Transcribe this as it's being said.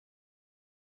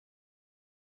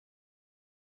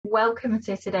Welcome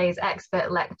to today's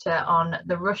expert lecture on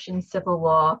the Russian Civil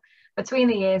War between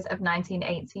the years of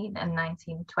 1918 and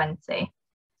 1920.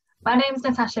 My name is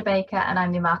Natasha Baker and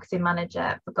I'm the Marketing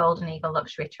Manager for Golden Eagle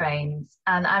Luxury Trains,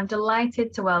 and I'm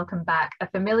delighted to welcome back a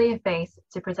familiar face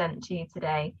to present to you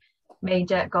today,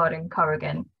 Major Gordon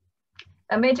Corrigan.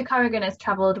 Major Corrigan has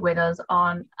travelled with us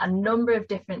on a number of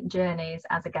different journeys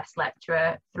as a guest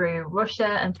lecturer through Russia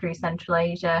and through Central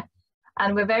Asia.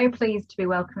 And we're very pleased to be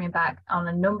welcoming back on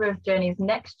a number of journeys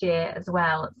next year as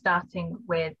well, starting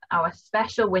with our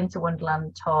special Winter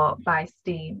Wonderland tour by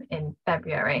steam in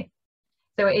February.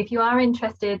 So if you are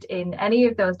interested in any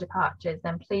of those departures,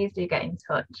 then please do get in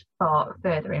touch for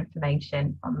further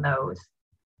information on those.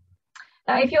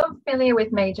 Now, if you're familiar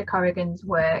with Major Corrigan's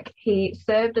work, he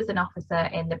served as an officer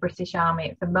in the British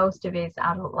Army for most of his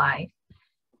adult life.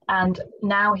 And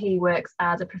now he works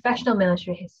as a professional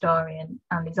military historian,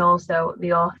 and he's also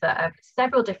the author of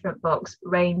several different books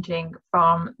ranging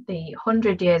from the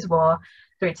 100 Years' War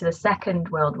through to the Second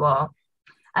World War.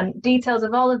 And details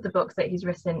of all of the books that he's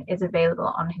written is available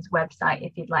on his website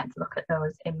if you'd like to look at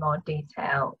those in more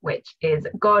detail, which is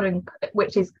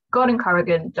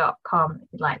gordoncorrigan.com if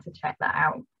you'd like to check that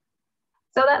out.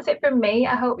 So that's it from me.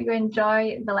 I hope you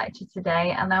enjoy the lecture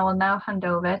today, and I will now hand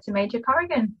over to Major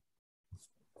Corrigan.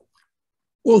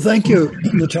 Well, thank you,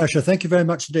 Natasha. Thank you very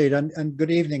much indeed. And good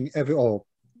evening, or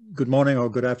good morning or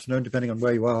good afternoon, depending on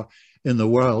where you are in the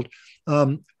world.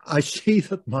 I see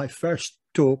that my first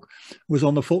talk was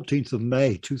on the 14th of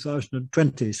May,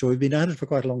 2020. So we've been at it for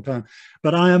quite a long time.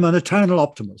 But I am an eternal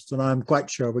optimist, and I'm quite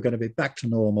sure we're going to be back to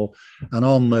normal and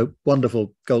on the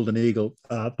wonderful Golden Eagle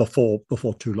before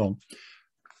too long.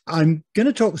 I'm going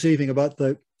to talk this evening about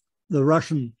the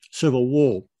Russian Civil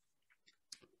War,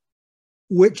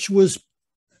 which was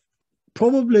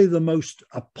probably the most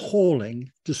appalling,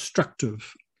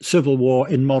 destructive civil war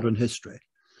in modern history.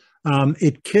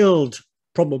 It killed,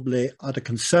 probably at a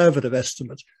conservative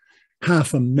estimate,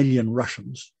 500,000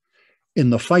 Russians in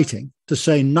the fighting, to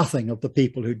say nothing of the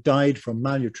people who died from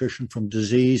malnutrition, from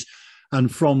disease,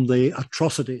 and from the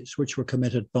atrocities which were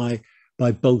committed by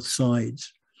both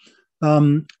sides.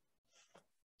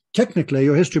 Technically,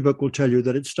 your history book will tell you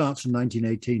that it starts in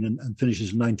 1918 and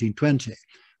finishes in 1920.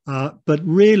 But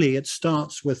really, it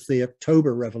starts with the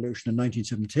October Revolution in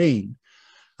 1917,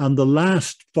 and the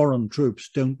last foreign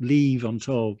troops don't leave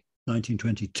until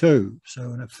 1922.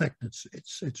 So, in effect,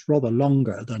 it's rather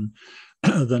longer than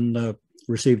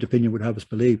received opinion would have us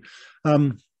believe.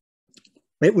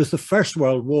 It was the First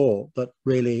World War that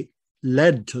really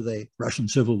led to the Russian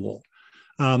Civil War,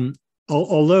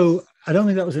 although I don't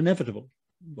think that was inevitable.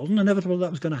 It wasn't inevitable that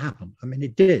was going to happen. I mean,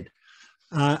 it did.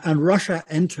 And Russia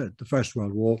entered the First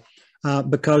World War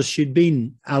because she'd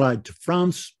been allied to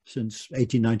France since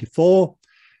 1894.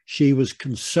 She was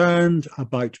concerned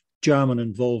about German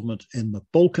involvement in the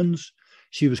Balkans.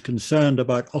 She was concerned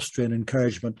about Austrian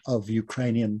encouragement of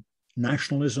Ukrainian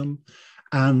nationalism,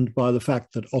 and by the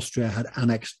fact that Austria had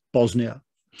annexed Bosnia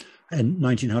in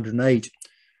 1908.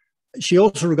 She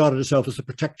also regarded herself as the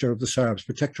protector of the Serbs,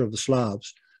 protector of the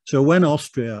Slavs. So when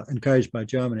Austria, encouraged by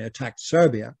Germany, attacked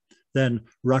Serbia, then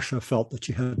Russia felt that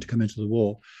she had to come into the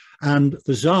war. And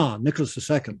the Tsar, Nicholas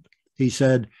II, he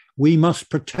said, we must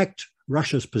protect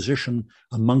Russia's position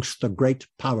amongst the great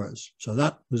powers. So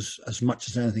that was, as much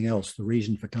as anything else, the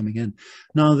reason for coming in.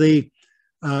 Now, the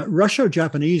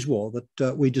Russo-Japanese War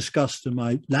that we discussed in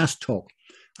my last talk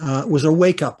was a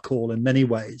wake-up call in many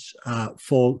ways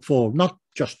for not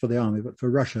just for the army, but for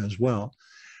Russia as well.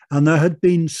 And there had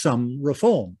been some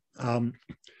reform.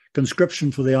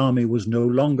 Conscription for the army was no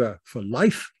longer for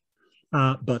life,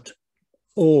 but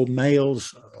all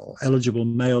males, or eligible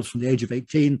males from the age of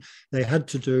 18, they had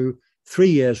to do 3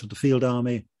 years with the field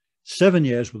army, 7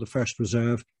 years with the first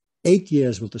reserve, 8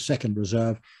 years with the second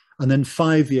reserve, and then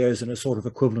 5 years in a sort of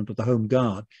equivalent of the Home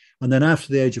Guard. And then after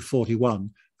the age of 41,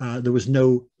 there was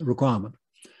no requirement.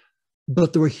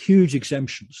 But there were huge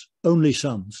exemptions. Only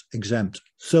sons exempt,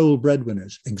 sole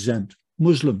breadwinners exempt,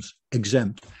 Muslims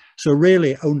exempt. So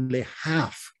really only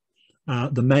half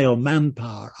the male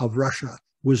manpower of Russia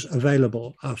was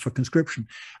available for conscription.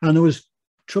 And there was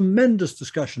tremendous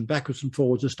discussion backwards and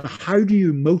forwards as to how do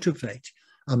you motivate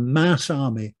a mass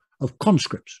army of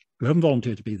conscripts who haven't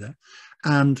volunteered to be there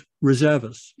and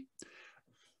reservists.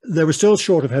 They were still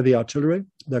short of heavy artillery.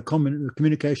 Their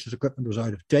communications equipment was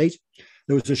out of date.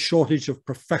 There was a shortage of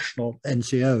professional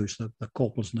NCOs, the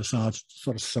corporals and the sergeants,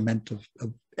 sort of cement of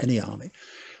any army.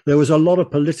 There was a lot of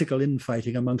political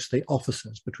infighting amongst the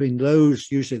officers, between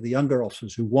those, usually the younger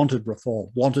officers, who wanted reform,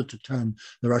 wanted to turn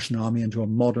the Russian army into a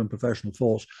modern professional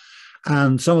force,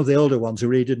 and some of the older ones who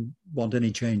really didn't want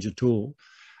any change at all.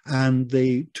 and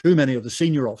too many of the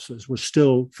senior officers were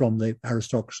still from the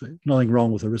aristocracy. Nothing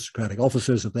wrong with aristocratic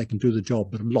officers if they can do the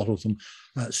job, but a lot of them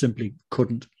simply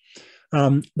couldn't.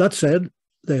 That said,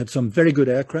 they had some very good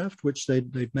aircraft, which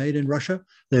they'd made in Russia.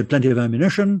 They had plenty of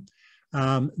ammunition.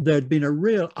 There'd been a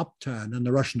real upturn in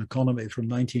the Russian economy from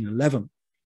 1911.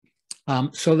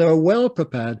 So they were well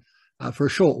prepared for a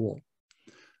short war,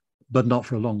 but not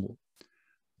for a long war.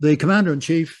 The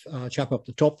commander-in-chief, chap up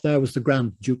the top there, was the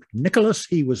Grand Duke Nicholas.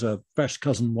 He was a first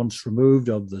cousin once removed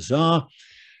of the Tsar,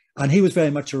 and he was very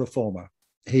much a reformer.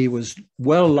 He was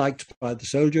well liked by the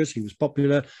soldiers. He was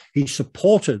popular. He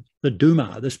supported the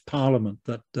Duma, this parliament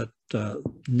that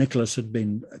Nicholas had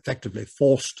been effectively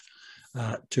forced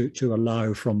to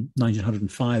allow from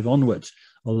 1905 onwards,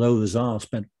 although the Tsar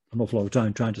spent an awful lot of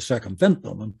time trying to circumvent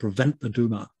them and prevent the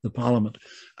Duma, the parliament,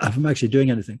 from actually doing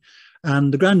anything.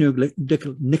 And the Grand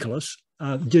Duke Nicholas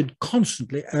did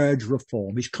constantly urge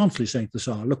reform. He's constantly saying to the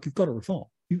Tsar, look, you've got to reform.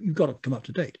 You've got to come up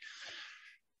to date.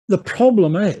 The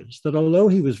problem is that although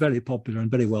he was very popular and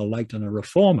very well liked and a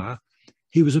reformer,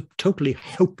 he was a totally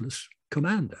hopeless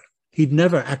commander. He'd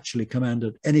never actually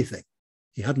commanded anything.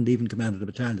 He hadn't even commanded a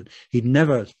battalion. He'd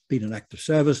never been in active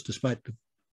service, despite the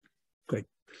great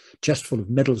chest full of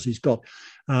medals he's got.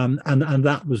 And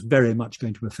that was very much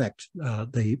going to affect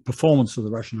the performance of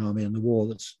the Russian army in the war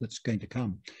that's going to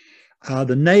come.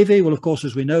 The Navy, well, of course,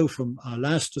 as we know from our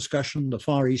last discussion, the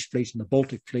Far East Fleet and the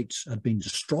Baltic fleets had been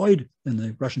destroyed in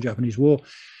the Russian-Japanese War.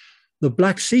 The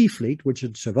Black Sea Fleet, which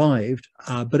had survived,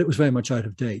 but it was very much out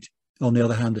of date. On the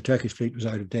other hand, the Turkish fleet was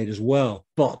out of date as well,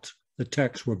 but the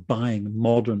Turks were buying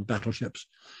modern battleships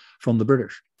from the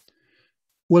British.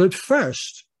 Well, at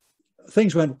first,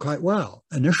 things went quite well.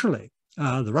 Initially,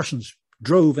 the Russians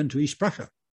drove into East Prussia,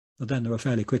 but then they were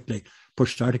fairly quickly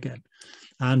pushed out again.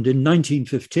 And in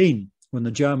 1915, when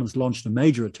the Germans launched a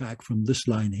major attack from this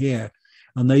line here,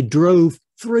 and they drove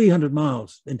 300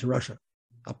 miles into Russia,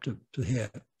 up to here.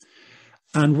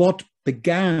 And what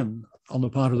began on the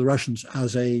part of the Russians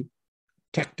as a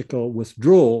tactical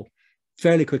withdrawal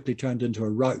fairly quickly turned into a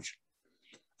rout.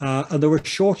 And there were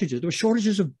shortages. There were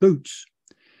shortages of boots.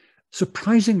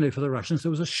 Surprisingly for the Russians,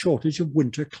 there was a shortage of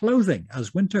winter clothing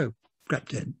as winter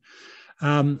crept in.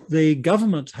 The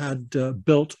government had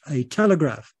built a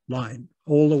telegraph line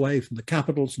all the way from the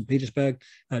capital, St. Petersburg,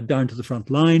 down to the front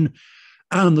line.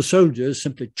 And the soldiers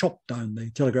simply chopped down the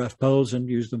telegraph poles and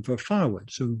used them for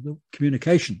firewood. So the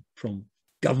communication from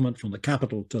government, from the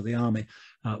capital to the army,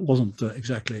 wasn't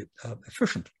exactly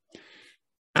efficient.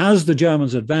 As the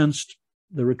Germans advanced,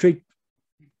 the retreat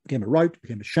became a rout,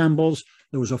 became a shambles.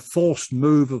 There was a forced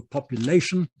move of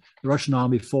population. The Russian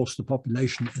army forced the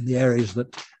population in the areas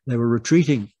that they were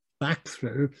retreating back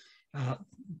through.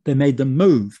 They made them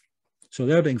move. So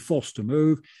they're being forced to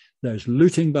move. There's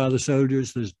looting by the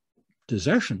soldiers. There's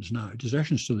desertions now,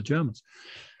 desertions to the Germans.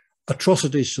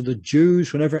 Atrocities to the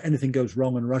Jews. Whenever anything goes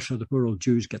wrong in Russia, the poor old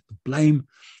Jews get the blame.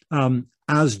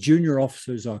 As junior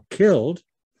officers are killed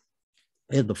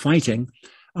in the fighting,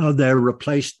 they're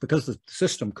replaced, because the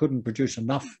system couldn't produce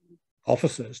enough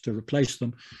officers to replace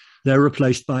them, they're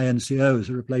replaced by NCOs,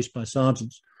 they're replaced by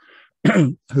sergeants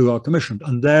who are commissioned,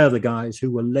 and they're the guys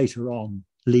who will later on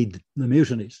lead the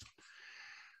mutinies.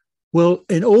 Well,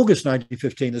 in August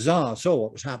 1915, the Tsar saw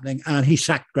what was happening, and he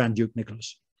sacked Grand Duke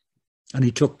Nicholas, and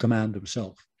he took command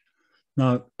himself.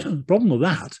 Now, the problem with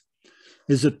that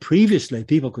is that previously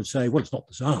people could say, well, it's not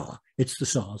the Tsar, it's the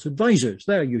Tsar's advisors,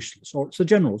 they're useless, or it's the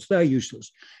generals, they're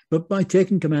useless. But by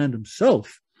taking command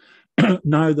himself,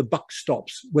 now the buck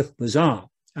stops with the Tsar,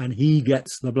 and he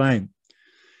gets the blame.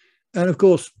 And of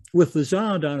course, with the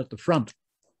Tsar down at the front,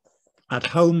 at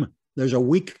home, there's a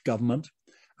weak government.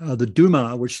 The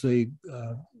Duma, which the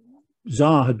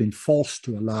Tsar had been forced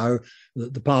to allow,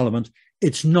 the parliament,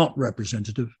 it's not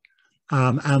representative.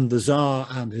 And the Tsar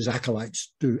and his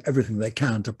acolytes do everything they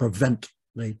can to prevent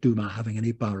the Duma having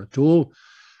any power at all.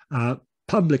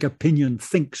 Public opinion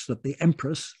thinks that the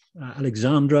Empress,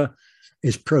 Alexandra,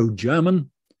 is pro-German.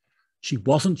 She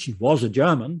wasn't. She was a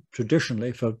German,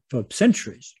 traditionally, for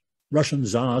centuries. Russian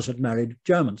Tsars had married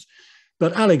Germans.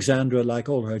 But Alexandra, like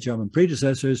all her German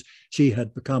predecessors, she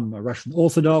had become a Russian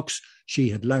Orthodox. She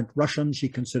had learnt Russian. She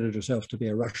considered herself to be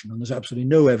a Russian. And there's absolutely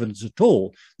no evidence at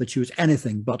all that she was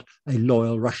anything but a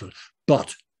loyal Russian.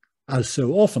 But as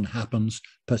so often happens,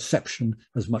 perception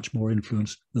has much more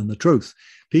influence than the truth.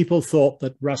 People thought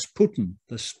that Rasputin,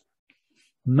 this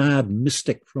mad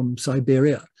mystic from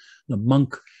Siberia, the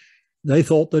monk, they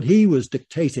thought that he was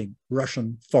dictating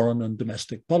Russian foreign and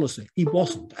domestic policy. He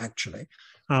wasn't, actually.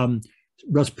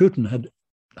 Rasputin had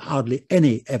hardly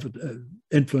any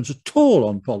influence at all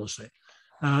on policy,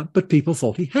 but people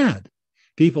thought he had.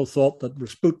 People thought that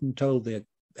Rasputin told the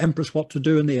empress what to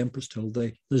do and the empress told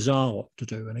the Tsar what to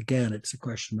do. And again, it's a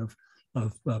question of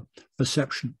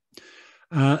perception.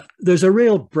 There's a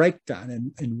real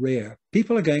breakdown in rear.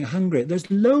 People are going hungry.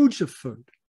 There's loads of food.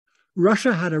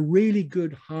 Russia had a really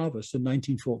good harvest in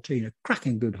 1914, a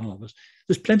cracking good harvest.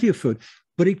 There's plenty of food,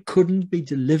 but it couldn't be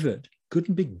delivered,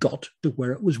 couldn't be got to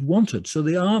where it was wanted. So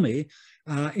the army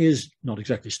is not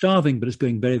exactly starving, but it's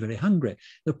going very, very hungry.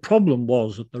 The problem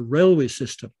was that the railway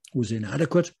system was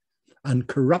inadequate and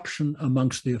corruption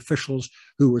amongst the officials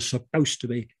who were supposed to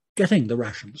be getting the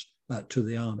rations to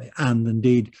the army and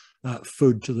indeed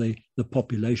food to the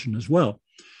population as well.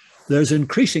 There's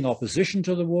increasing opposition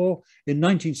to the war. In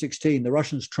 1916, the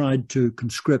Russians tried to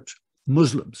conscript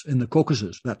Muslims in the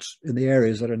Caucasus, that's in the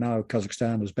areas that are now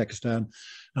Kazakhstan, Uzbekistan,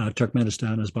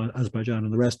 Turkmenistan, Azerbaijan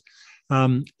and the rest,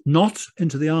 not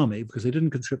into the army because they didn't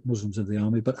conscript Muslims into the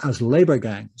army, but as labor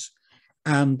gangs.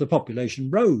 And the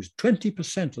population rose.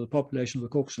 20% of the population of the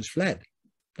Caucasus fled.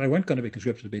 They weren't going to be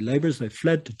conscripted to be laborers. They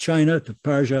fled to China, to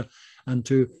Persia, and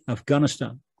to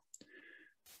Afghanistan.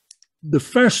 The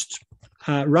first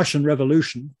Russian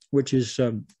Revolution, which is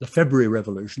the February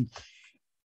Revolution,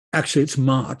 actually it's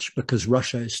March because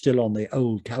Russia is still on the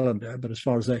old calendar, but as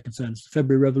far as they're concerned, it's the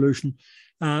February Revolution.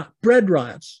 Bread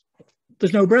riots.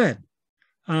 There's no bread.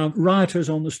 Rioters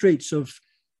on the streets of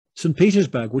St.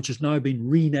 Petersburg, which has now been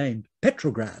renamed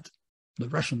Petrograd, the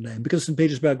Russian name, because St.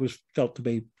 Petersburg was felt to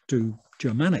be too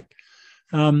Germanic.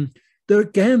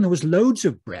 There was loads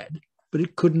of bread, but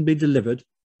it couldn't be delivered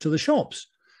to the shops.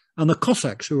 And the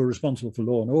Cossacks, who were responsible for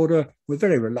law and order, were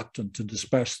very reluctant to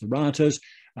disperse the rioters.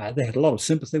 They had a lot of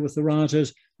sympathy with the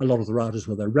rioters. A lot of the rioters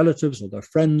were their relatives or their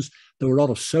friends. There were a lot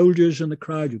of soldiers in the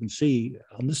crowd. You can see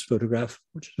on this photograph,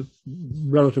 which is a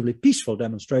relatively peaceful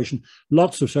demonstration,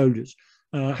 lots of soldiers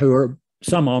who are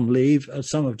some on leave,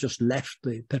 some have just left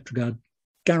the Petrograd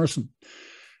garrison.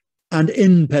 And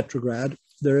in Petrograd,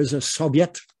 there is a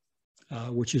Soviet,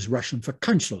 which is Russian for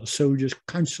council. A soldiers'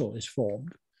 council is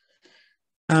formed.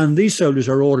 And these soldiers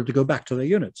are ordered to go back to their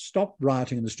units. Stop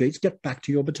rioting in the streets, get back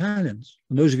to your battalions.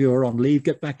 And those of you who are on leave,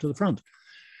 get back to the front.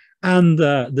 And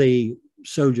the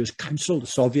soldiers' council, the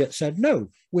Soviet, said, no,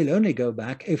 we'll only go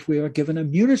back if we are given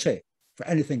immunity for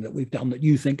anything that we've done that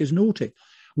you think is naughty.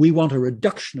 We want a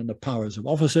reduction in the powers of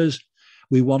officers.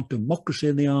 We want democracy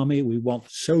in the army. We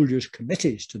want soldiers'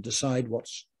 committees to decide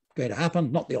what's going to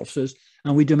happen, not the officers.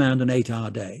 And we demand an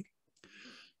 8-hour day.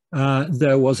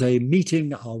 There was a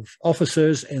meeting of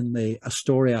officers in the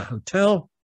Astoria Hotel,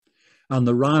 and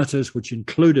the rioters, which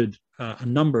included a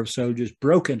number of soldiers,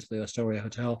 broke into the Astoria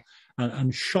Hotel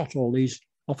and shot all these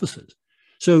officers.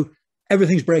 So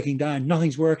everything's breaking down,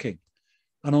 nothing's working.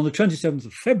 And on the 27th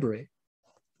of February,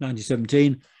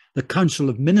 1917, the Council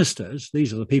of Ministers,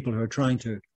 these are the people who are trying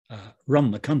to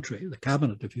run the country, the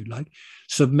cabinet, if you like,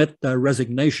 submit their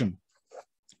resignation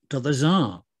to the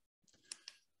Tsar.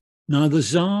 Now, the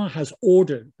Tsar has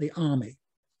ordered the army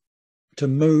to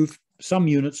move, some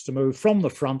units to move from the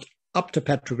front up to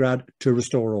Petrograd to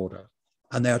restore order.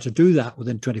 And they are to do that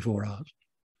within 24 hours.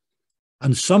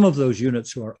 And some of those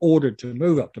units who are ordered to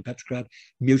move up to Petrograd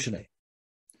mutiny.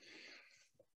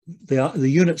 The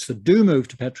units that do move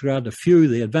to Petrograd,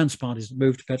 the advance parties that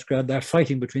move to Petrograd, they're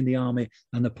fighting between the army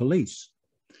and the police.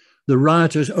 The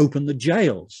rioters open the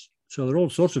jails. So there are all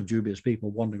sorts of dubious people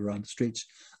wandering around the streets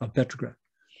of Petrograd.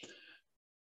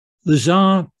 The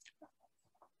Tsar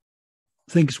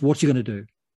thinks, what's he going to do?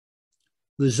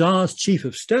 The Tsar's chief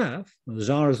of staff, the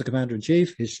Tsar is the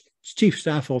commander-in-chief, his chief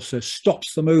staff officer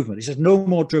stops the movement. He says no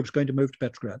more troops going to move to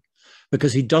Petrograd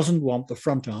because he doesn't want the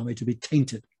front army to be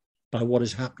tainted by what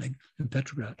is happening in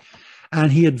Petrograd.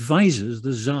 And he advises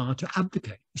the Tsar to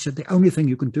abdicate. He said, the only thing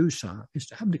you can do, Tsar, is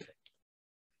to abdicate.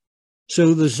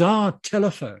 So the Tsar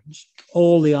telephones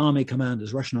all the army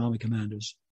commanders, Russian army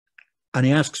commanders, and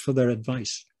he asks for their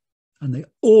advice. And they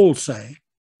all say,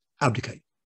 abdicate.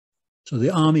 So the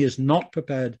army is not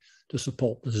prepared to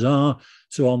support the Tsar.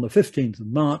 So on the 15th of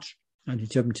March,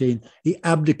 1917, he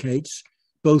abdicates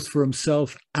both for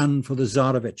himself and for the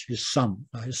Tsarevich, his son.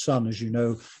 Now, his son, as you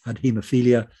know, had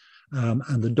haemophilia,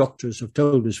 and the doctors have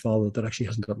told his father that actually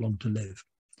hasn't got long to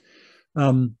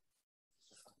live.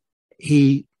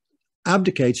 He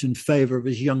abdicates in favor of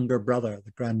his younger brother,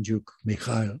 the Grand Duke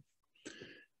Mikhail.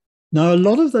 Now, a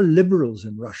lot of the liberals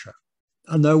in Russia,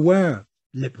 and there were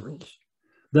liberals,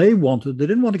 they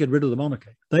didn't want to get rid of the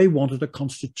monarchy. They wanted a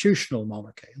constitutional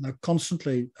monarchy, and they're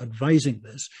constantly advising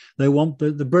this. They want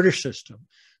the British system,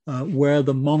 where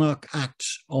the monarch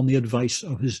acts on the advice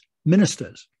of his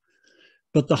ministers.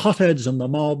 But the hotheads and the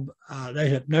mob, they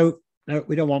said, no,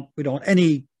 we don't want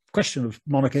any question of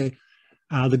monarchy.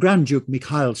 The Grand Duke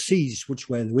Mikhail sees which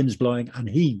way the wind's blowing and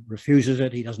he refuses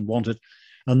it. He doesn't want it.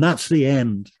 And that's the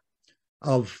end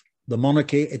of the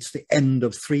monarchy. It's the end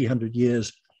of 300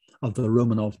 years of the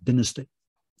Romanov dynasty.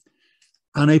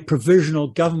 And a provisional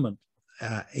government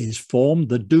is formed.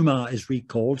 The Duma is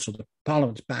recalled, so the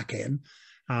parliament's back in.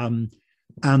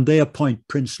 And they appoint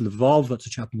Prince Lvov, that's a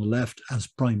chap on the left, as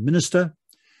prime minister.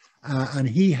 And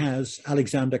he has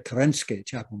Alexander Kerensky, a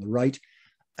chap on the right,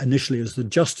 initially as the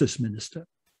justice minister.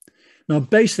 Now,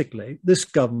 basically, this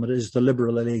government is the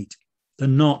liberal elite. They're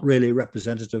not really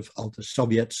representative of the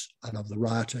Soviets and of the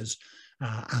rioters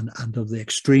and of the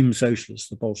extreme socialists,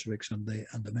 the Bolsheviks and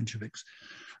the Mensheviks.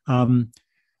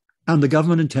 And the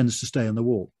government intends to stay in the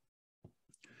war.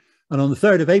 And on the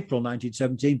 3rd of April,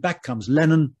 1917, back comes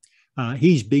Lenin.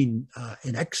 He's been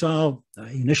in exile,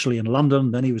 initially in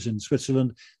London, then he was in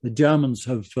Switzerland. The Germans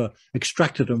have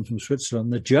extracted him from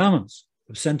Switzerland. The Germans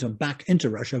have sent him back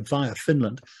into Russia via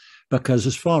Finland, because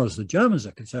as far as the Germans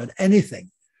are concerned,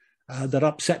 anything that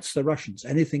upsets the Russians,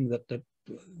 anything that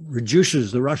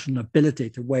reduces the Russian ability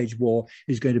to wage war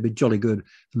is going to be jolly good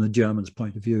from the Germans'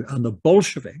 point of view. And the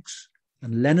Bolsheviks,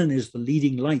 and Lenin is the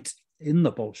leading light in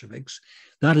the Bolsheviks,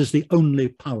 that is the only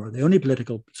power, the only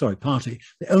political party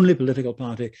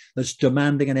that's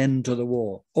demanding an end to the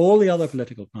war. All the other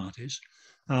political parties,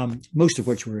 most of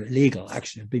which were illegal,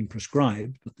 actually had been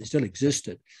proscribed, but they still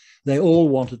existed. They all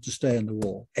wanted to stay in the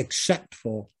war, except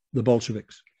for the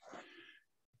Bolsheviks.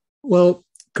 Well,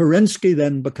 Kerensky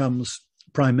then becomes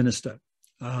prime minister.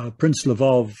 Prince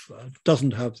Lvov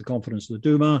doesn't have the confidence of the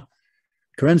Duma.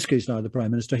 Kerensky is now the prime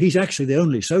minister. He's actually the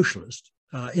only socialist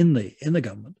in the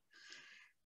government.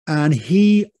 And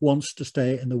he wants to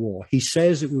stay in the war. He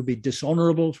says it would be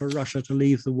dishonorable for Russia to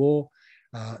leave the war.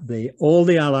 All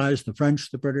the allies, the French,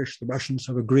 the British, the Russians,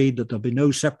 have agreed that there'll be no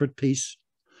separate peace.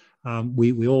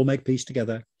 We all make peace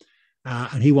together.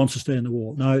 And he wants to stay in the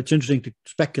war. Now, it's interesting to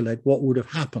speculate what would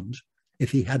have happened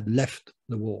if he had left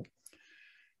the war.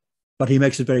 But he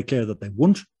makes it very clear that they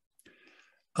won't.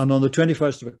 And on the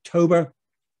 21st of October,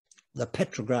 the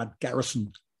Petrograd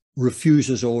garrison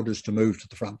refuses orders to move to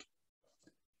the front.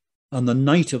 On the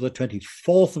night of the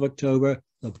 24th of October,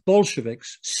 the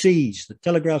Bolsheviks seize the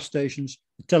telegraph stations,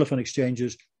 the telephone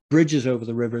exchanges, bridges over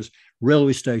the rivers,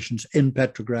 railway stations in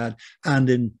Petrograd and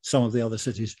in some of the other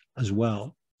cities as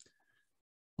well.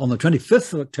 On the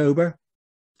 25th of October,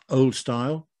 old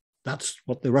style, that's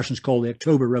what the Russians call the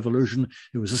October Revolution.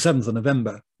 It was the 7th of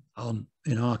November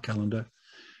in our calendar.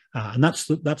 And that's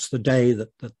the day that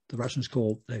the Russians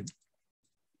call the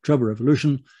October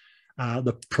Revolution.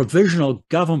 The provisional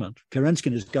government, Kerensky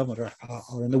and his government,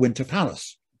 are in the Winter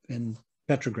Palace in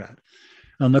Petrograd.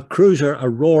 And the cruiser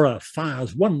Aurora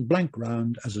fires one blank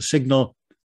round as a signal,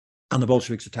 and the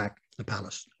Bolsheviks attack the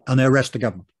palace, and they arrest the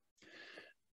government.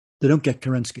 They don't get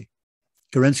Kerensky.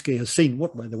 Kerensky has seen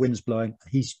what way the wind's blowing.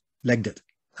 He's legged it,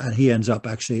 and he ends up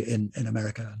actually in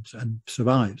America and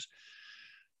survives.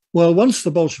 Well, once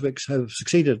the Bolsheviks have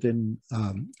succeeded in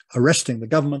arresting the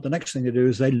government, the next thing they do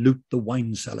is they loot the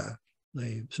wine cellar.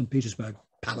 The St. Petersburg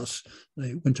Palace,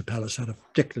 the Winter Palace, had a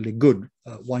particularly good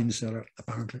wine cellar,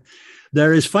 apparently.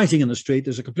 There is fighting in the street.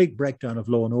 There's a complete breakdown of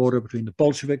law and order between the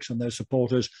Bolsheviks and their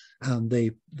supporters and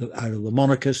either the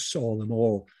monarchists or the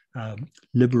more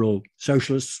liberal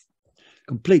socialists.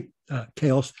 Complete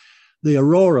chaos. The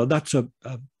Aurora, that's a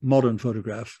modern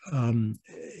photograph.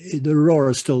 The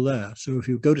Aurora is still there. So if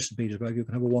you go to St. Petersburg, you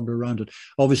can have a wander around it.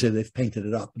 Obviously, they've painted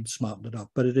it up and smartened it up,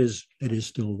 but it is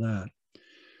still there.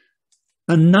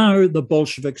 And now the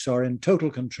Bolsheviks are in total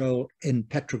control in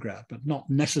Petrograd, but not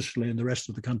necessarily in the rest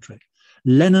of the country.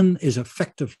 Lenin is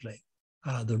effectively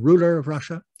the ruler of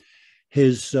Russia.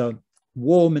 His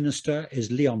war minister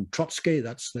is Leon Trotsky.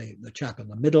 That's the chap in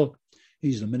the middle.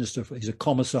 He's the minister, he's a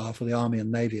commissar for the army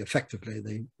and navy, effectively,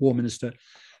 the war minister.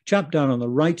 Chap down on the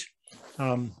right,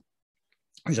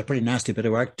 he's a pretty nasty bit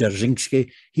of work,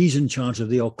 Dzerzhinsky. He's in charge of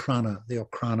the Okhrana. The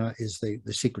Okhrana is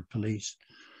the secret police.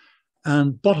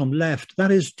 And bottom left,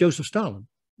 that is Joseph Stalin.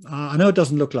 I know it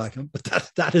doesn't look like him, but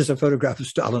that is a photograph of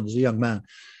Stalin as a young man.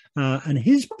 And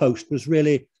his post was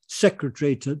really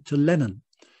secretary to Lenin,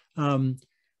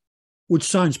 which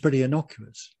sounds pretty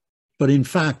innocuous. But in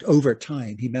fact, over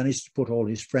time, he managed to put all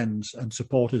his friends and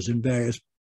supporters in various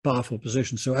powerful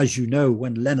positions. So as you know,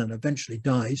 when Lenin eventually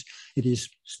dies, it is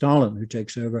Stalin who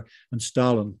takes over, and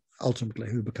Stalin ultimately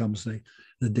who becomes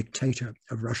the dictator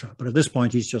of Russia. But at this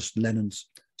point, he's just Lenin's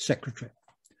secretary.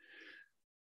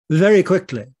 Very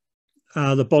quickly,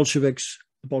 the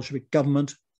Bolshevik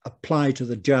government apply to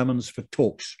the Germans for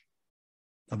talks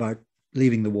about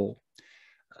leaving the war.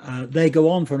 They go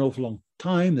on for an awful long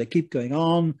time. They keep going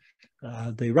on.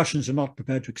 The Russians are not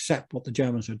prepared to accept what the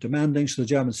Germans are demanding. So the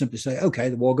Germans simply say, okay,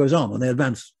 the war goes on. And they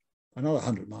advance another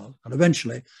 100 miles. And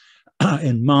eventually,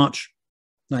 in March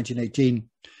 1918,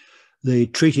 the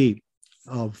Treaty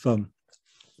of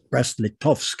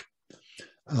Brest-Litovsk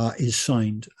is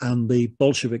signed, and the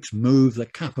Bolsheviks move the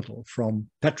capital from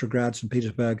Petrograd, St.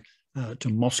 Petersburg, to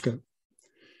Moscow.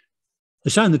 They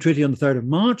signed the treaty on the 3rd of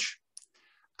March,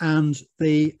 and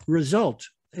the result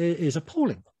is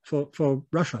appalling for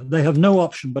Russia. They have no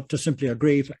option but to simply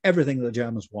agree for everything the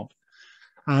Germans want.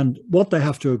 And what they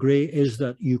have to agree is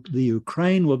that the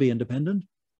Ukraine will be independent.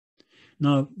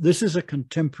 Now, this is a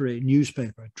contemporary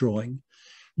newspaper drawing.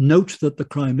 Note that the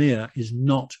Crimea is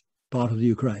not part of the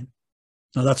Ukraine.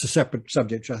 Now, that's a separate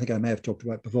subject, which I think I may have talked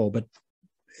about before, but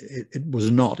it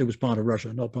was not. It was part of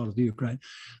Russia, not part of the Ukraine.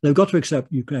 They've got to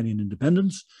accept Ukrainian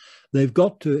independence. They've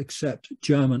got to accept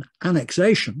German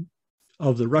annexation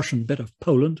of the Russian bit of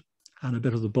Poland and a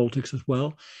bit of the Baltics as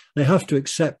well. They have to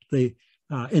accept the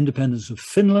independence of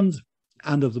Finland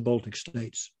and of the Baltic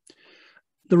states.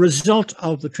 The result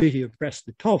of the Treaty of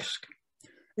Brest-Litovsk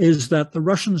is that the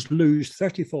Russians lose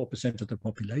 34% of their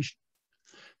population,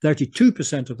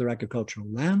 32% of their agricultural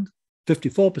land,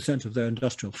 54% of their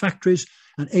industrial factories,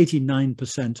 and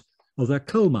 89% of their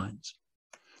coal mines.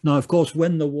 Now, of course,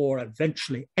 when the war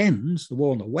eventually ends, the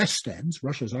war on the West ends,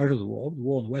 Russia's out of the war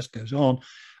on the West goes on,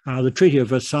 the Treaty of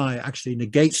Versailles actually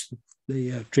negates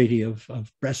the Treaty of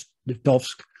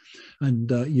Brest-Litovsk, and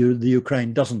the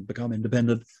Ukraine doesn't become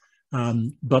independent.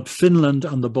 But Finland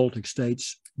and the Baltic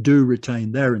states do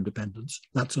retain their independence.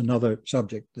 That's another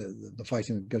subject, the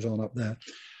fighting that goes on up there.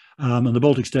 And the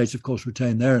Baltic states, of course,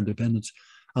 retain their independence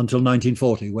until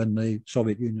 1940, when the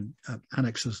Soviet Union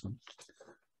annexes them.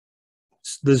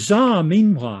 The Tsar,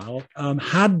 meanwhile,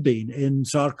 had been in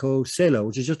Tsarskoye Selo,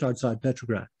 which is just outside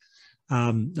Petrograd.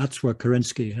 That's where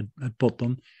Kerensky had put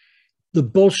them. The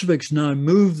Bolsheviks now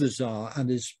move the Tsar and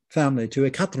his family to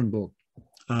Ekaterinburg,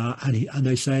 and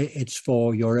they say it's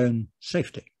for your own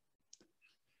safety.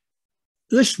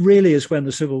 This really is when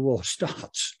the Civil War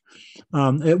starts.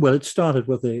 It started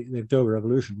with the October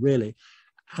Revolution, really.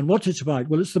 And what's it about?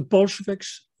 Well, it's the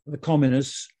Bolsheviks, the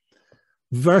communists,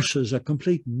 versus a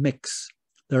complete mix.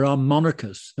 There are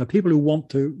monarchists. There are people who want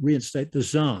to reinstate the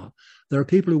Tsar. There are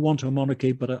people who want a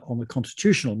monarchy, but on a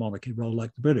constitutional monarchy, rather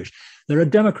like the British. There are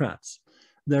Democrats.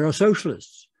 There are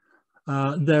socialists.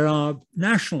 There are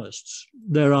nationalists.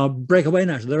 There are breakaway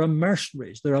nationalists. There are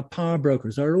mercenaries. There are power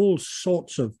brokers. There are all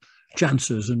sorts of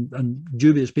chancers and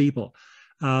dubious people.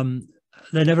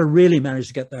 They never really managed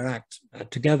to get their act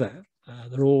together.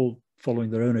 They're all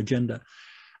following their own agenda.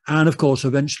 And of course,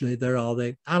 eventually there are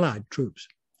the Allied troops.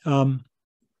 And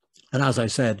as I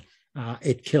said,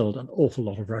 it killed an awful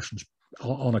lot of Russians.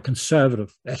 On a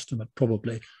conservative estimate,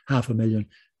 probably 500,000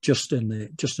 just in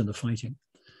the fighting.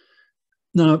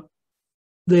 Now,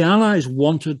 the Allies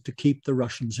wanted to keep the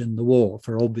Russians in the war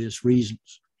for obvious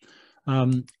reasons.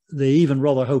 They even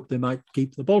rather hoped they might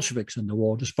keep the Bolsheviks in the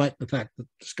war, despite the fact that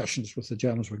discussions with the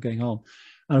Germans were going on.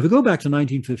 And if we go back to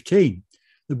 1915,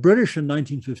 the British in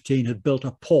 1915 had built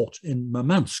a port in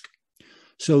Murmansk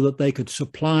so that they could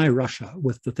supply Russia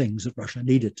with the things that Russia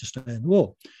needed to stay in the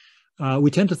war.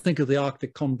 We tend to think of the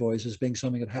Arctic convoys as being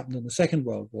something that happened in the Second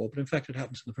World War, but in fact it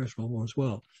happens in the First World War as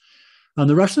well. And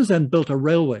the Russians then built a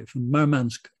railway from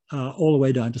Murmansk all the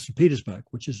way down to St. Petersburg,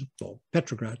 which is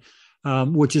Petrograd,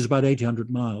 which is about 800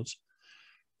 miles.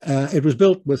 It was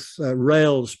built with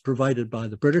rails provided by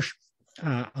the British,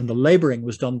 and the labouring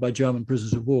was done by German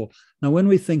prisoners of war. Now, when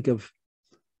we think of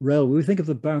railway, we think of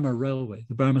the Burma Railway,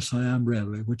 the Burma-Siam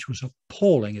Railway, which was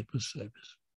appalling. It was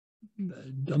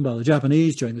done by the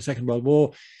Japanese during the Second World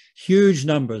War. Huge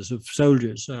numbers of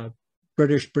soldiers,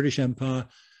 British Empire,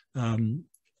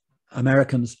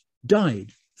 Americans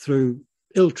died through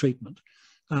ill treatment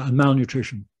and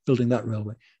malnutrition building that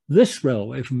railway. This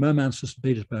railway from Murmansk to St.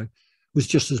 Petersburg was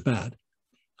just as bad.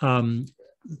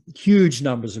 Huge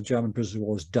numbers of German prisoners of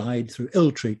war died through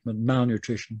ill treatment,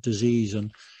 malnutrition, disease,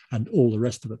 and all the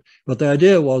rest of it. But the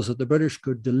idea was that the British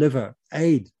could deliver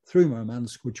aid through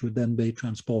Murmansk, which would then be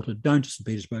transported down to St.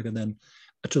 Petersburg and then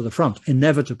to the front.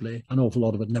 Inevitably, an awful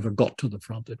lot of it never got to the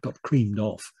front. It got creamed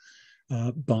off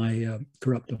by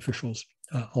corrupt officials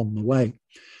on the way.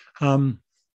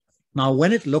 Now,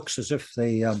 when it looks as if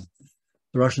the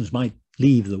Russians might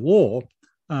leave the war,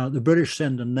 the British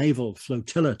send a naval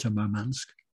flotilla to Murmansk,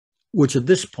 which at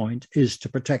this point is to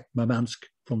protect Murmansk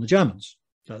from the Germans.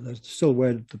 So they're still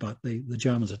worried about the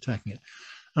Germans attacking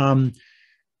it.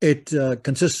 It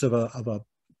consists of a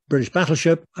British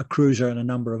battleship, a cruiser, and a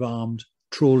number of armed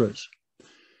trawlers.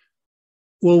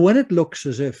 Well, when it looks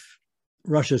as if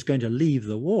Russia is going to leave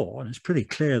the war, and it's pretty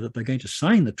clear that they're going to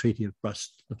sign the Treaty of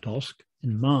Brest-Litovsk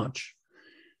in March,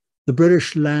 the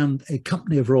British land a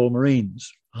company of Royal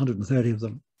Marines, 130 of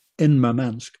them, in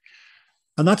Murmansk.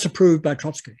 And that's approved by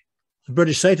Trotsky. The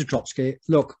British say to Trotsky,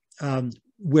 look,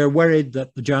 we're worried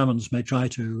that the Germans may try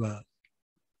to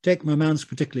take Murmansk,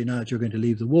 particularly now that you're going to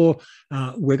leave the war.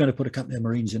 We're going to put a company of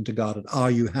Marines in to guard it.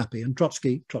 Are you happy? And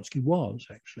Trotsky was,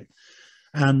 actually.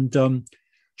 And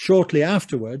shortly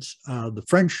afterwards, the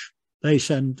French, they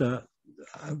send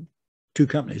two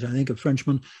companies, I think, of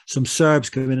Frenchmen, some Serbs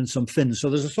come in and some Finns. So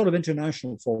there's a sort of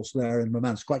international force there in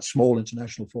Murmansk, quite small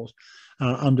international force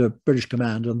under British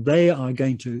command. And they are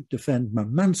going to defend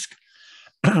Murmansk.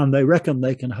 And they reckon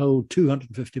they can hold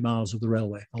 250 miles of the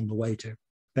railway on the way to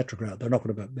Petrograd. They're not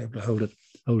going to be able to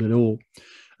hold it all.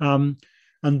 And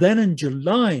then in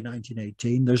July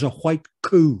 1918, there's a white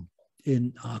coup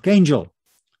in Archangel,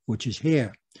 which is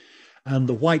here. And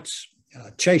the whites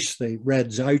chase the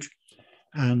reds out.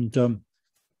 And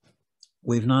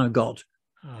we've now got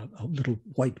a little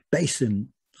white base in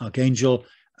Archangel.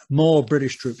 More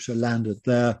British troops are landed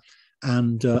there,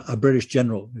 and a British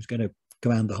general who's going to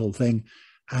command the whole thing.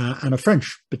 And a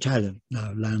French battalion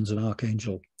now lands in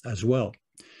Archangel as well.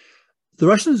 The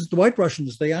Russians, the White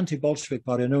Russians, the anti-Bolshevik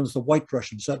party are known as the White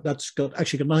Russians. That's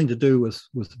actually got nothing to do with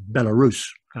Belarus,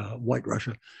 White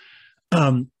Russia.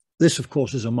 This, of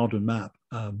course, is a modern map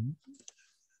at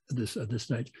this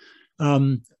stage.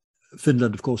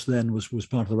 Finland, of course, then was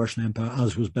part of the Russian Empire,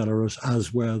 as was Belarus,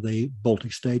 as were the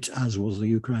Baltic states, as was the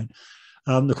Ukraine.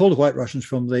 They're called the White Russians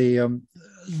from the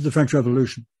French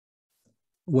Revolution,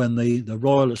 when the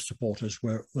royalist supporters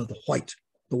were the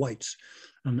whites,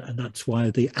 and that's why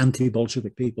the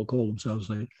anti-Bolshevik people call themselves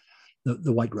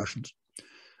the White Russians.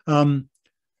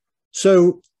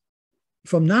 So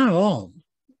from now on,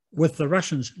 with the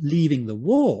Russians leaving the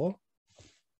war,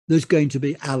 there's going to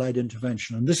be Allied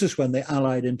intervention. And this is when the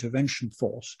Allied intervention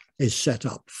force is set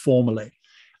up formally.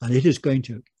 And it is going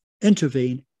to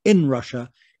intervene in Russia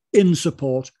in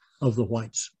support of the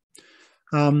whites.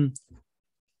 One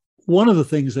of the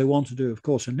things they want to do, of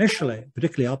course, initially,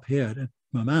 particularly up here in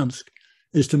Murmansk,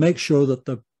 is to make sure that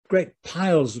the great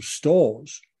piles of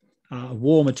stores,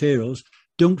 war materials,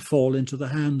 don't fall into the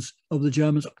hands of the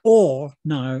Germans or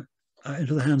now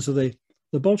into the hands of the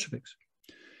Bolsheviks.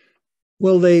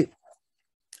 Well, the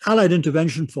Allied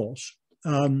Intervention Force,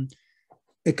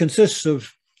 it consists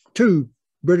of 2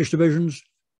 British divisions,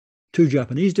 2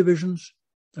 Japanese divisions,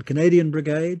 a Canadian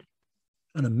brigade,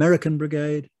 an American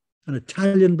brigade, an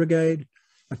Italian brigade,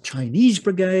 a Chinese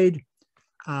brigade,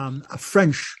 a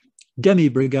French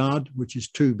demi-brigade, which is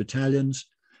 2 battalions,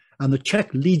 and the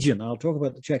Czech Legion. I'll talk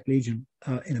about the Czech Legion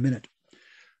in a minute.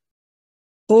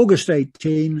 August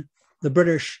 18, the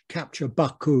British capture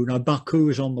Baku. Now, Baku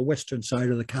is on the western side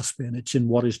of the Caspian. It's in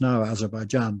what is now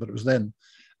Azerbaijan, but it was then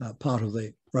part of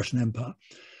the Russian Empire.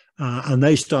 And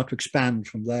they start to expand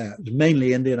from there. It was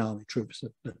mainly Indian Army troops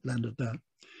that landed there.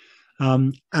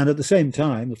 And at the same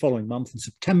time, the following month, in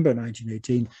September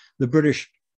 1918, the British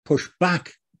push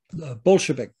back the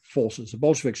Bolshevik forces. The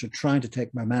Bolsheviks are trying to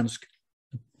take Murmansk,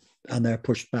 and they're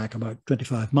pushed back about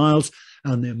 25 miles.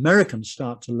 And the Americans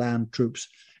start to land troops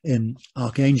in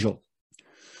Archangel.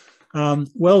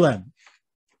 Well then,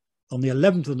 on the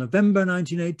 11th of November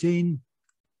 1918,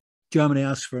 Germany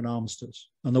asks for an armistice,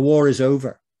 and the war is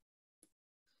over.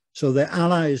 So the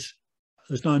Allies,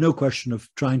 there's now no question of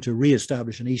trying to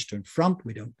re-establish an Eastern Front.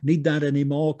 We don't need that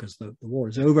anymore because the war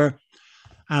is over.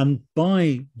 And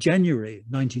by January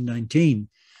 1919,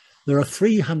 there are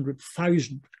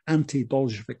 300,000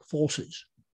 anti-Bolshevik forces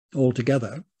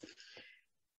altogether.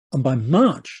 And by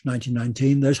March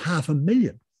 1919, there's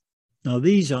 500,000. Now,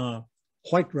 these are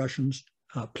White Russians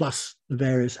plus the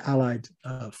various Allied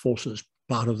forces,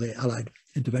 part of the Allied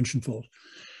intervention force.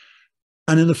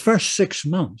 And in the first 6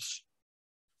 months,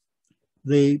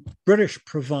 the British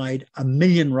provide 1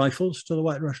 million rifles to the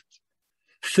White Russians,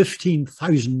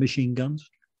 15,000 machine guns,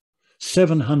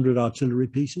 700 artillery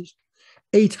pieces,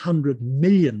 800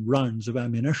 million rounds of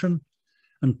ammunition,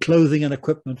 and clothing and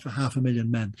equipment for 500,000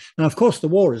 men. Now, of course, the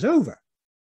war is over.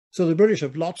 So the British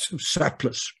have lots of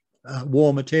surplus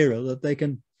war material that they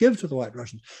can give to the White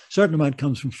Russians. A certain amount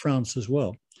comes from France as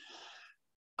well.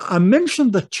 I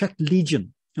mentioned the Czech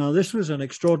Legion. Now, this was an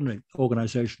extraordinary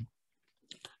organization.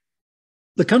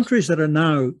 The countries that are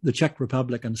now the Czech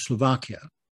Republic and Slovakia,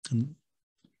 and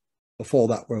before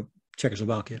that were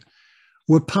Czechoslovakia,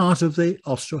 were part of the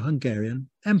Austro-Hungarian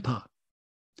Empire.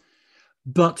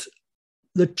 But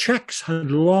the Czechs had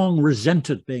long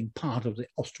resented being part of the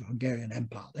Austro-Hungarian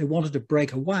Empire. They wanted to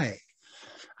break away.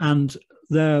 And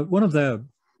one of their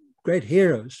great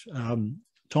heroes,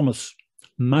 Thomas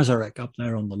Mazarek up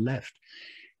there on the left.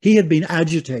 He had been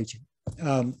agitating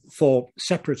for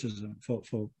separatism, for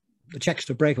the Czechs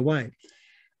to break away.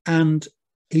 And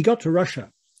he got to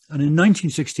Russia. And in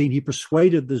 1916, he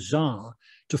persuaded the Tsar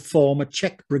to form a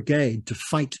Czech brigade to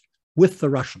fight with the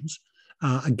Russians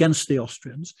against the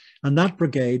Austrians. And that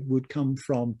brigade would come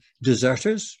from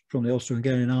deserters from the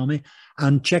Austro-Hungarian army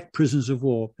and Czech prisoners of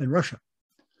war in Russia.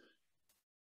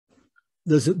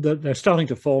 They're starting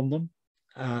to form them.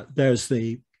 There's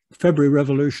the February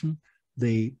Revolution.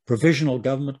 The provisional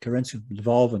government, Kerensky,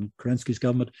 Lvov and Kerensky's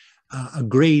government,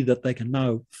 agree that they can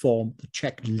now form the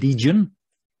Czech Legion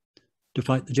to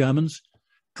fight the Germans.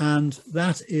 And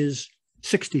that is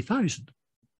 60,000.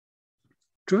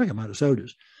 Terrific amount of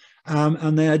soldiers.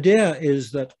 And the idea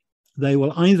is that they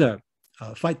will either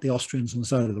fight the Austrians on the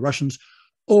side of the Russians,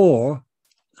 or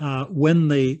when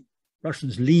the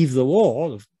Russians leave the war,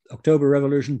 the October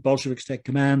Revolution, Bolsheviks take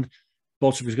command,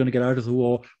 Bolsheviks are going to get out of the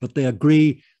war, but they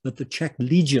agree that the Czech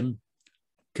Legion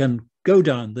can go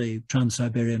down the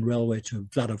Trans-Siberian Railway to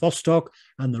Vladivostok,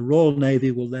 and the Royal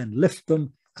Navy will then lift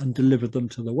them and deliver them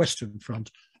to the Western Front,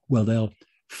 where they'll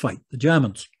fight the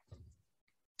Germans.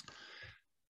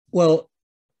 Well,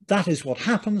 that is what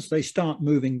happens. They start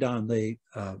moving down the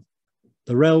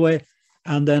railway,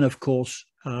 and then, of course,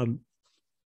 the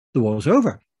war's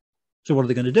over. So what are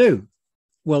they going to do?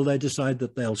 Well, they decide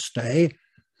that they'll stay.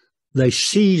 They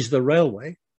seize the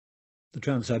railway, the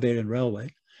Trans-Siberian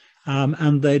Railway,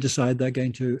 and they decide they're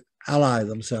going to ally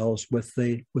themselves with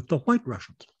the White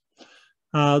Russians.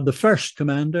 The first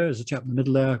commander is a chap in the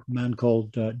middle there, a man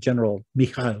called General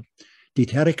Mikhail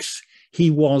Dieterichs. He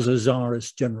was a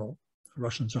Tsarist general, a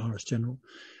Russian Tsarist general.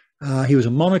 He was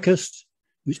a monarchist.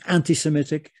 He was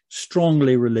anti-Semitic,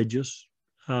 strongly religious,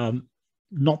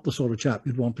 not the sort of chap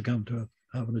you'd want to come to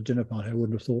having a dinner party, I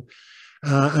wouldn't have thought.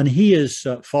 And he is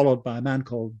followed by a man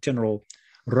called General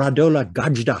Radola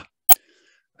Gajda,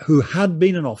 who had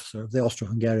been an officer of the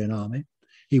Austro-Hungarian army.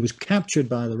 He was captured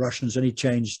by the Russians and he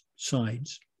changed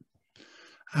sides.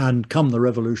 And come the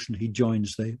revolution, he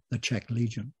joins the Czech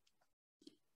Legion.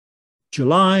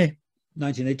 July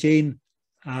 1918,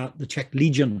 the Czech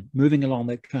Legion moving along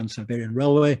the Trans-Siberian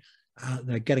Railway,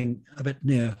 they're getting a bit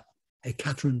near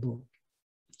Ekaterinburg.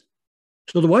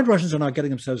 So the White Russians are now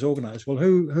getting themselves organized. Well,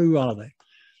 who are they?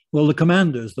 Well, the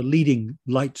commanders, the leading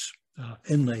lights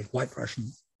in the White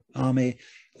Russian army,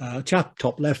 chap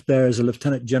top left there is a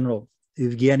Lieutenant General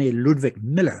Evgeny Ludwig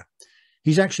Miller.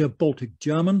 He's actually a Baltic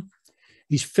German.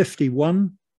 He's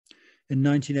 51 in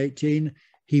 1918.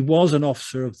 He was an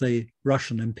officer of the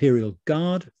Russian Imperial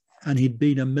Guard, and he'd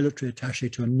been a military attaché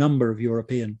to a number of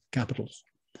European capitals.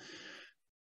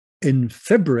 In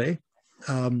February,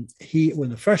 when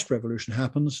the first revolution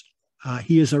happens,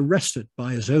 he is arrested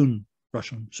by his own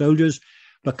Russian soldiers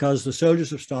because the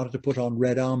soldiers have started to put on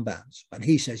red armbands. And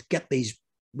he says, get these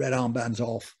red armbands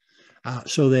off.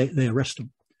 So they arrest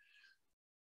him.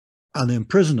 And they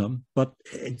imprison him, but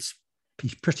he's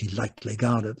pretty lightly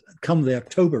guarded. Come the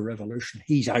October Revolution,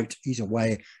 he's out, he's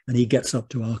away, and he gets up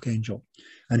to Archangel.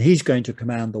 And he's going to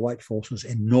command the White forces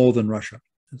in northern Russia,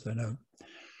 as they know.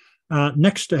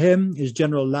 Next to him is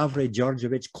General Lavrey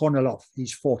Georgievich Kornilov.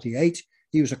 He's 48.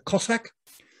 He was a Cossack.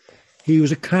 He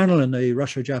was a colonel in the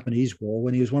Russo-Japanese War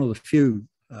when he was one of the few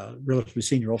relatively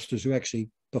senior officers who actually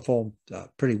performed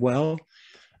pretty well.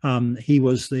 He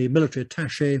was the military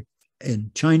attaché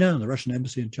in China, the Russian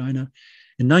embassy in China.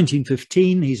 In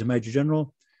 1915, he's a major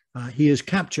general. He is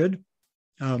captured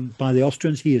by the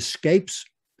Austrians. He escapes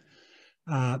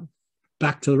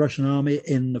back to the Russian army.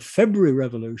 In the February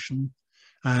Revolution,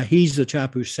 he's the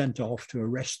chap who's sent off to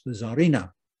arrest the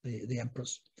Tsarina, the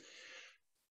empress.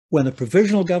 When the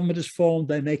provisional government is formed,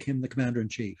 they make him the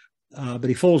commander-in-chief. But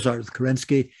he falls out with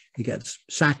Kerensky. He gets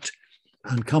sacked.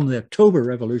 And come the October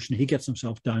Revolution, he gets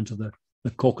himself down to the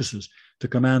Caucasus to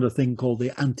command a thing called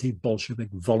the Anti-Bolshevik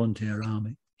Volunteer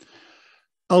Army.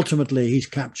 Ultimately, he's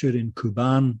captured in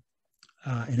Kuban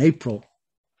in April,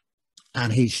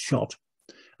 and he's shot.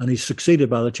 And he's succeeded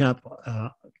by the chap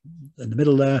in the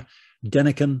middle there,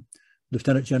 Denikin,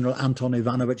 Lieutenant General Anton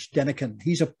Ivanovich Denikin.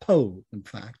 He's a Pole, in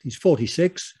fact. He's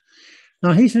 46.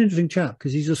 Now, he's an interesting chap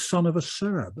because he's a son of a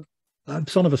Serb.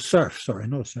 Son of a serf, sorry,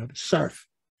 not a Serb, serf,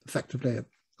 effectively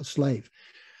a slave.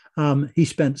 He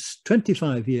spent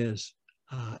 25 years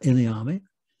in the army.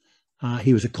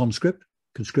 He was a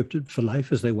conscripted for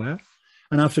life, as they were.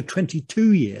 And after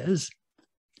 22 years,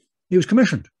 he was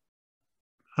commissioned.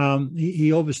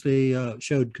 He obviously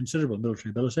showed considerable military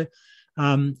ability.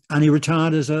 And he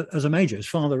retired as a major. His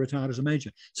father retired as a major.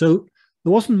 So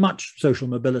there wasn't much social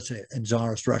mobility in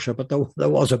Tsarist Russia, but there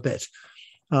was a bit.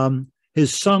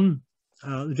 His son,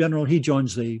 the general, he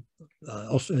joins the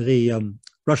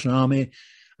Russian army,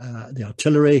 the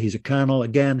artillery. He's a colonel.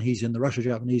 Again, he's in the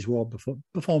Russia-Japanese War,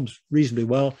 performs reasonably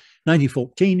well.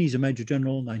 1914, he's a major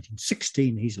general.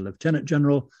 1916, he's a lieutenant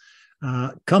general.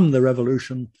 Come the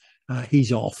revolution,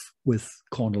 he's off with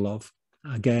Kornilov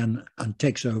again and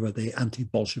takes over the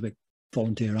anti-Bolshevik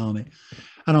volunteer army.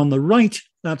 And on the right,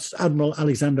 that's Admiral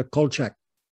Alexander Kolchak.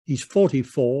 He's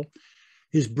 44.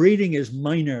 His breeding is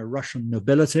minor Russian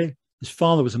nobility. His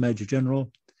father was a major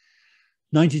general.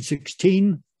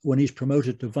 1916, when he's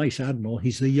promoted to vice admiral,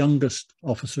 he's the youngest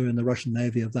officer in the Russian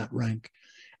Navy of that rank,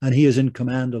 and he is in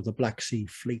command of the Black Sea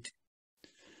Fleet.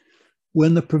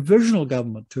 When the provisional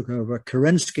government took over,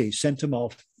 Kerensky sent him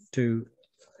off to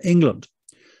England,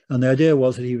 and the idea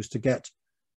was that he was to get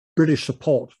British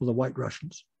support for the White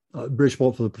Russians, British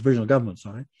support for the provisional government,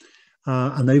 sorry,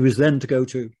 and he was then to go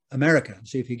to America and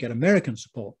see if he could get American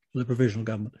support for the provisional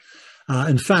government.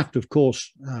 In fact, of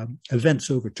course, events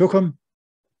overtook him.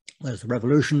 There's the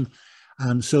revolution.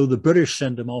 And so the British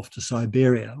send him off to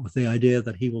Siberia with the idea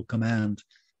that he will command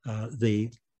the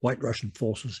White Russian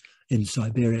forces in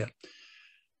Siberia.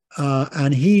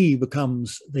 And he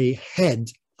becomes the head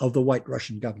of the White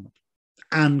Russian government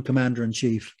and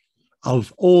commander-in-chief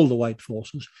of all the white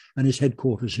forces, and his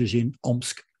headquarters is in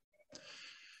Omsk.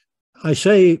 I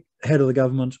say head of the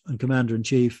government and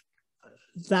commander-in-chief.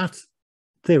 That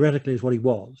theoretically is what he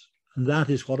was, and that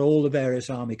is what all the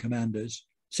various army commanders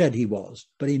said he was.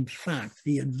 But in fact,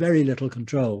 he had very little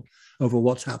control over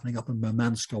what's happening up in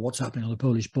Murmansk, or what's happening on the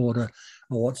Polish border,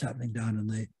 or what's happening down in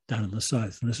the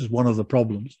south. And this is one of the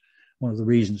problems, one of the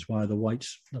reasons why the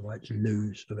whites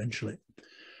lose eventually.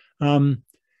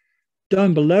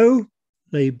 Down below,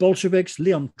 the Bolsheviks,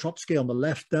 Leon Trotsky on the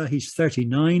left there, he's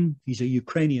 39. He's a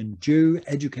Ukrainian Jew,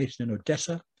 educated in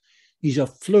Odessa. He's a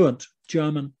fluent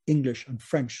German, English, and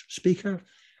French speaker,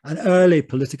 an early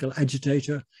political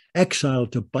agitator,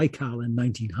 exiled to Baikal in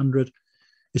 1900,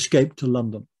 escaped to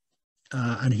London.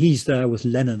 And he's there with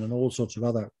Lenin and all sorts of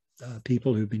other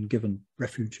people who've been given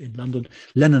refuge in London.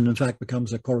 Lenin, in fact,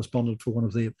 becomes a correspondent for one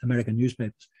of the American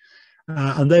newspapers.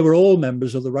 And they were all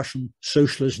members of the Russian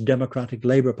Socialist Democratic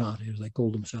Labour Party, as they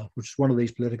called themselves, which is one of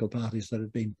these political parties that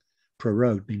had been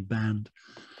prorogued, been banned.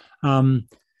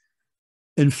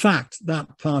 In fact,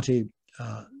 that party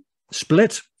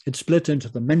split. It split into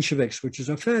the Mensheviks, which is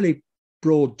a fairly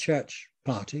broad church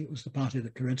party. It was the party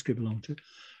that Kerensky belonged to,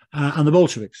 and the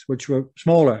Bolsheviks, which were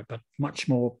smaller but much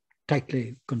more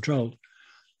tightly controlled.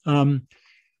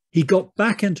 He got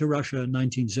back into Russia in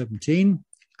 1917,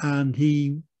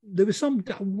 and there was some,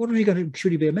 what are he going to,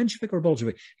 should he be a Menshevik or a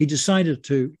Bolshevik? He decided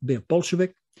to be a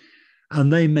Bolshevik,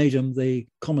 and they made him the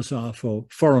Commissar for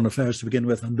Foreign Affairs to begin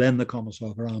with, and then the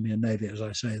Commissar for Army and Navy, as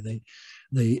I say,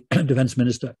 the defense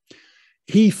minister.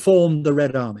 He formed the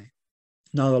Red Army.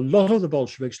 Now, a lot of the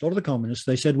Bolsheviks, a lot of the communists,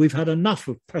 they said, we've had enough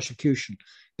of persecution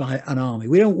by an army.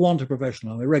 We don't want a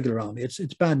professional army, a regular army. It's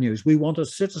bad news. We want a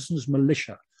citizens'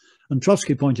 militia. And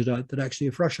Trotsky pointed out that actually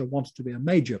if Russia wanted to be a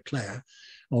major player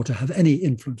or to have any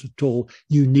influence at all,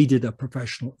 you needed a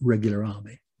professional regular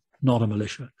army, not a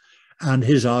militia. And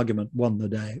his argument won the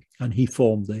day, and he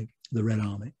formed the Red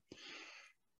Army.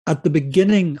 At the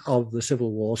beginning of the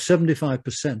Civil War,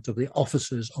 75% of the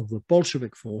officers of the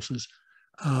Bolshevik forces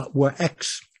were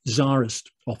ex-Tsarist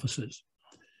officers.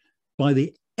 By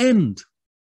the end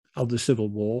of the Civil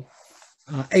War,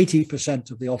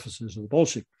 80% of the officers of the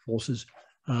Bolshevik forces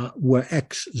were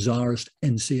ex-Tsarist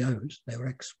NCOs. They were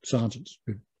ex-sergeants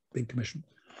who'd been commissioned.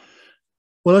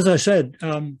 Well, as I said,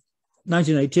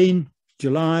 1918,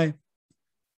 July,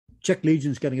 Czech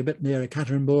Legion's getting a bit near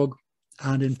Ekaterinburg,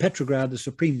 and in Petrograd, the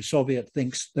Supreme Soviet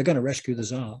thinks they're going to rescue the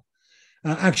Tsar.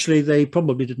 Actually, they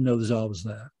probably didn't know the Tsar was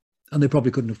there, and they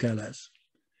probably couldn't have cared less.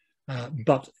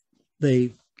 But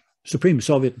the Supreme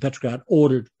Soviet in Petrograd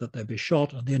ordered that they be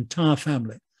shot, and the entire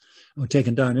family were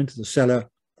taken down into the cellar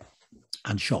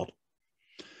and shot.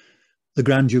 The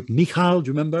Grand Duke Mikhail, do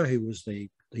you remember? He was the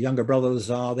younger brother of the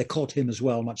Tsar. They caught him as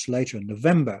well much later in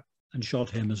November and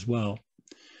shot him as well.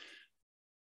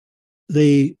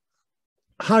 The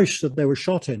house that they were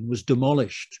shot in was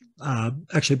demolished,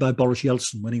 actually by Boris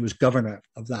Yeltsin when he was governor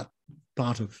of that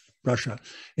part of Russia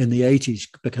in the 80s,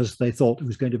 because they thought it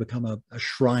was going to become a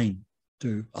shrine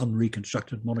to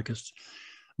unreconstructed monarchists.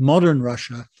 Modern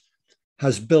Russia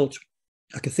has built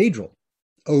a cathedral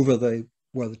over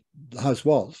where the house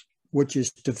was, which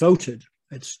is devoted,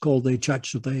 it's called the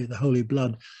Church of the Holy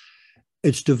Blood.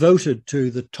 It's devoted to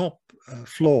the top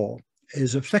floor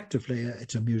is effectively,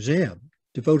 it's a museum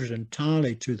devoted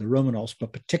entirely to the Romanovs,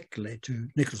 but particularly to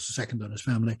Nicholas II and his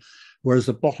family, whereas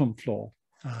the bottom floor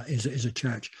is a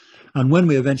church. And when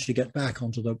we eventually get back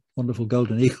onto the wonderful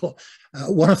Golden Eagle,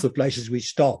 one of the places we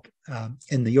stop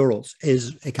in the Urals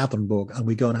is Ekaterinburg, and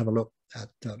we go and have a look at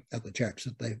the church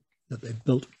that they've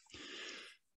built.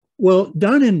 Well,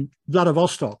 down in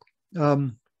Vladivostok,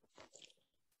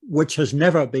 which has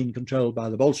never been controlled by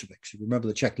the Bolsheviks. You remember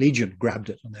the Czech Legion grabbed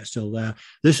it, and they're still there.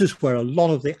 This is where a lot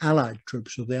of the Allied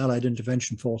troops of the Allied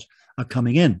Intervention Force are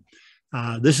coming in.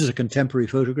 This is a contemporary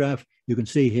photograph. You can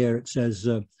see here it says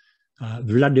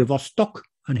Vladivostok,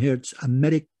 and here it's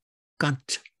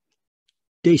Amerikant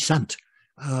Descent.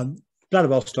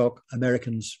 Vladivostok,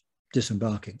 Americans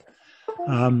disembarking.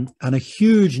 And a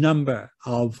huge number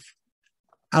of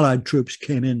Allied troops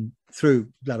came in through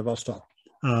Vladivostok.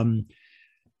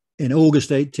 In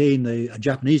August 18, the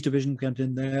Japanese division went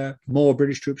in there, more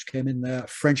British troops came in there,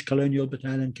 French colonial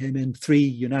battalion came in, 3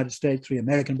 United States, 3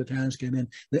 American battalions came in.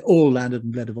 They all landed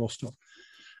in Vladivostok.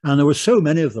 And there were so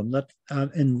many of them that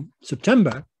in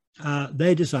September,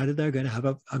 they decided they're going to have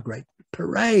a great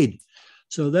parade.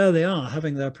 So there they are,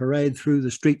 having their parade through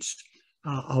the streets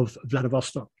of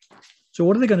Vladivostok. So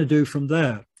what are they going to do from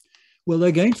there? Well,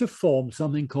 they're going to form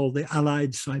something called the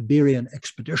Allied Siberian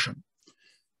Expedition.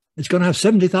 It's going to have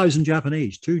 70,000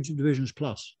 Japanese, 2 divisions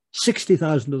plus,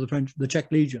 60,000 of the Czech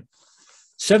Legion,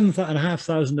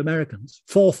 7,500 Americans,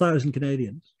 4,000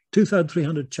 Canadians,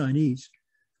 2,300 Chinese,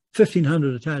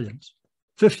 1,500 Italians,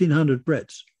 1,500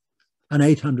 Brits, and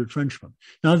 800 Frenchmen.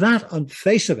 Now that, on the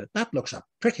face of it, that looks a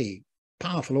pretty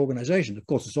powerful organization. Of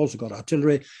course, it's also got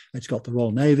artillery, it's got the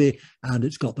Royal Navy, and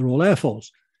it's got the Royal Air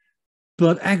Force.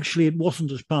 But actually, it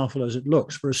wasn't as powerful as it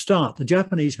looks. For a start, the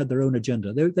Japanese had their own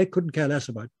agenda. They couldn't care less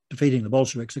about defeating the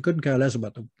Bolsheviks. They couldn't care less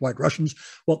about the White Russians.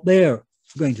 What they're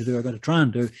going to do, are going to try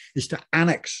and do, is to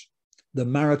annex the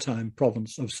maritime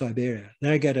province of Siberia.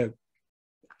 They're going to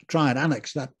try and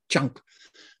annex that chunk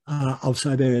of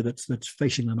Siberia that's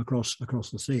facing them across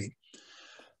the sea.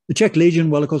 The Czech Legion,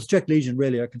 well, of course, the Czech Legion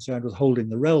really are concerned with holding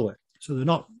the railway. So there are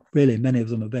not really many of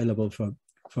them available for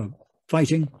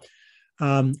fighting.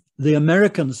 The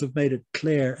Americans have made it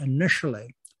clear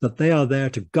initially that they are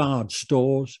there to guard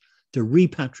stores, to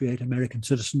repatriate American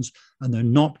citizens, and they're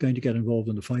not going to get involved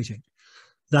in the fighting.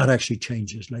 That actually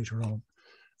changes later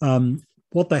on.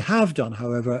 What they have done,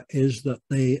 however, is that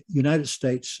the United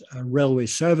States Railway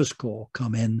Service Corps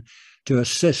come in to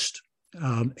assist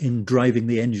in driving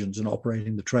the engines and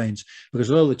operating the trains, because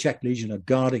although the Czech Legion are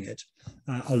guarding it,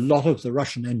 a lot of the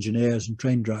Russian engineers and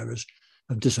train drivers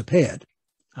have disappeared.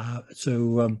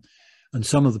 And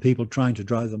some of the people trying to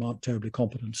drive them aren't terribly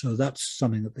competent. So that's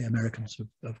something that the Americans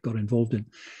have got involved in.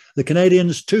 The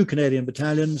Canadians, 2 Canadian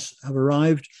battalions have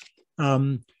arrived,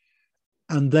 and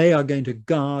they are going to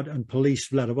guard and police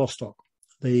Vladivostok.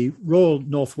 The Royal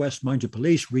Northwest Mounted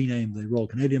Police, renamed the Royal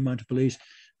Canadian Mounted Police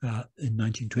in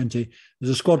 1920.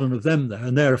 There's a squadron of them there,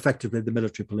 and they're effectively the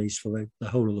military police for the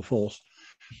whole of the force.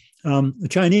 The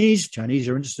Chinese are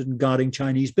interested in guarding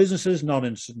Chinese businesses, not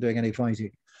interested in doing any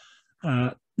fighting.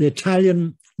 The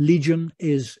Italian Legion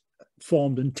is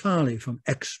formed entirely from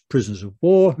ex-prisoners of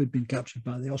war who'd been captured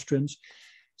by the Austrians.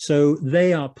 So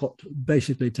they are put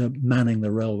basically to manning the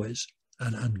railways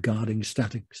and guarding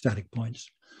static points.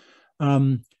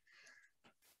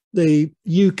 The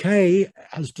UK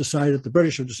has decided, the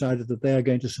British have decided that they are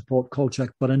going to support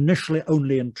Kolchak, but initially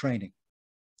only in training.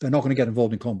 They're not going to get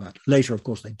involved in combat. Later, of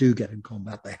course, they do get in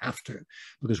combat. They have to,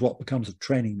 because what becomes a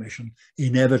training mission,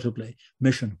 inevitably,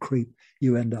 mission creep,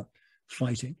 you end up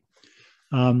fighting.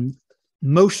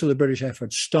 Most of the British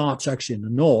effort starts actually in the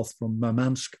north from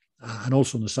Murmansk and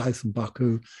also in the south from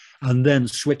Baku, and then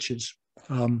switches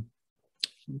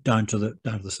down to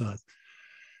the south.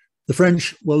 The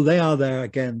French, well, they are there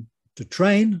again to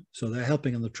train, so they're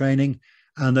helping in the training,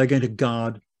 and they're going to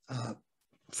guard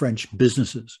French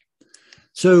businesses.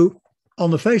 So on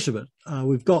the face of it,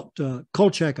 we've got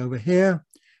Kolchak over here,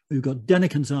 we've got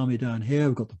Denikin's army down here,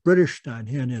 we've got the British down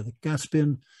here near the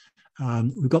Caspian,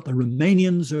 we've got the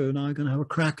Romanians who are now going to have a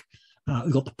crack,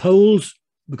 we've got the Poles,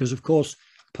 because of course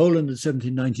Poland in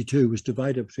 1792 was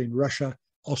divided between Russia,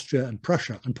 Austria and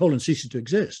Prussia, and Poland ceased to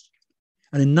exist.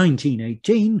 And in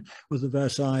 1918, with the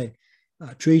Versailles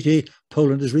Treaty,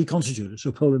 Poland is reconstituted.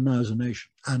 So Poland now is a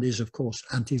nation and is, of course,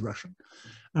 anti-Russian.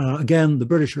 Again, the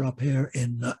British are up here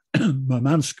in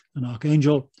Murmansk and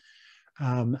Archangel,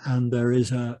 and there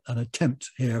is an attempt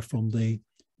here from the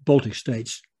Baltic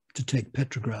states to take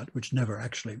Petrograd, which never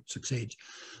actually succeeds.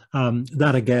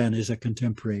 That, again, is a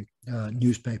contemporary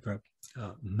newspaper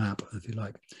map, if you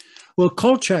like. Well,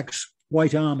 Kolchak's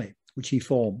White Army, which he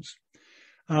forms,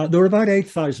 there were about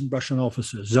 8,000 Russian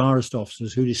officers, Tsarist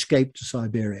officers, who'd escaped to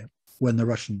Siberia when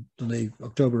the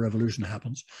October Revolution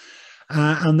happens.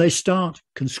 And they start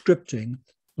conscripting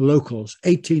locals,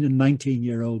 18 and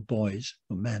 19-year-old boys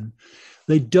or men.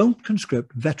 They don't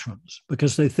conscript veterans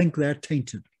because they think they're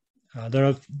tainted.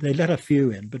 They let a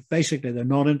few in, but basically they're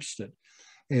not interested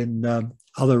in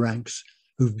other ranks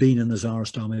who've been in the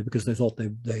Tsarist army because they thought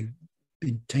they've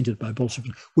been tainted by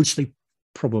Bolsheviks, which they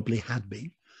probably had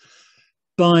been.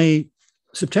 By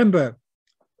September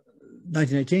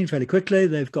 1918, fairly quickly,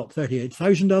 they've got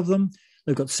 38,000 of them.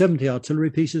 They've got 70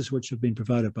 artillery pieces, which have been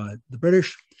provided by the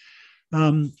British.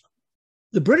 The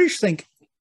British think,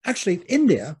 actually,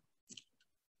 India,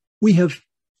 we have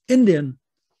Indian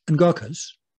and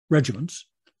Gurkhas regiments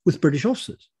with British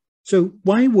officers. So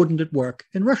why wouldn't it work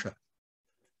in Russia?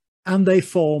 And they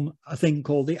form a thing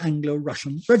called the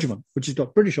Anglo-Russian Regiment, which has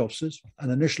got British officers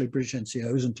and initially British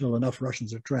NCOs until enough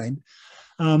Russians are trained.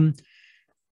 And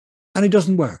it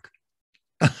doesn't work.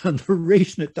 And the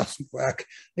reason it doesn't work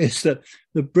is that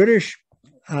the British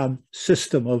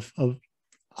system of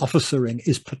officering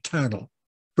is paternal.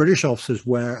 British officers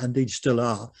were, and indeed still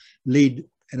are, lead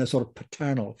in a sort of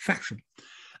paternal fashion.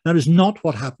 That is not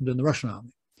what happened in the Russian army.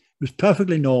 It was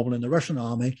perfectly normal in the Russian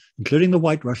army, including the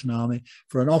White Russian army,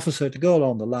 for an officer to go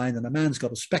along the line and a man's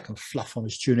got a speck of fluff on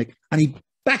his tunic and he'd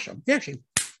bash him, he actually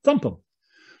thump him,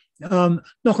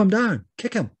 knock him down,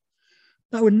 kick him.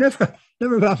 That would never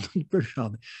have happened in the British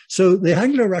army. So the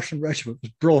Anglo-Russian regiment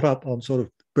was brought up on sort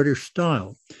of British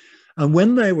style. And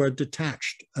when they were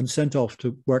detached and sent off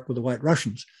to work with the White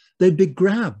Russians, they'd be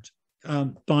grabbed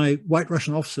by White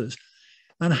Russian officers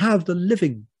and have the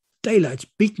living daylights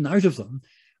beaten out of them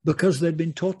because they'd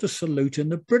been taught to salute in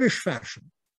the British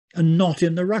fashion and not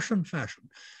in the Russian fashion.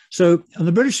 So, and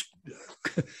the British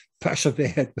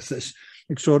persevered with this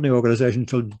extraordinary organization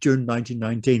until June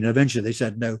 1919. And eventually they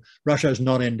said, no, Russia is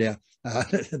not India.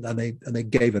 And they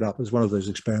gave it up as one of those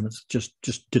experiments.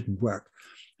 Just didn't work.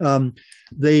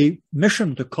 The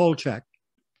mission to Kolchak,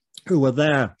 who were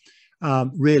there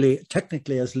really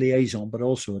technically as liaison, but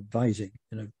also advising,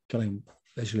 telling them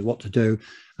basically what to do,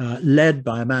 led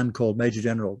by a man called Major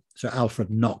General Sir Alfred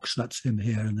Knox. That's him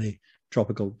here in the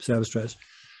tropical service dress.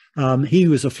 He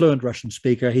was a fluent Russian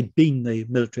speaker. He'd been the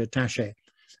military attaché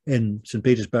in St.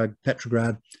 Petersburg,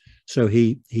 Petrograd, so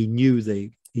he knew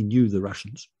the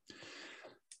Russians.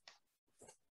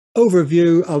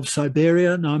 Overview of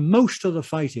Siberia. Now, most of the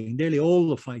fighting, nearly all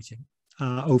the fighting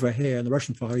over here in the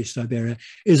Russian Far East Siberia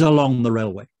is along the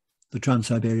railway, the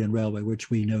Trans-Siberian Railway, which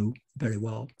we know very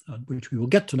well, and which we will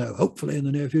get to know, hopefully in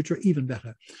the near future, even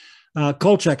better.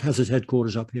 Kolchak has its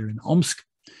headquarters up here in Omsk.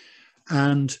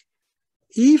 And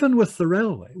even with the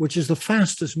railway, which is the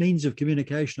fastest means of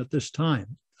communication at this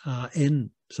time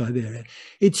in Siberia,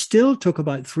 it still took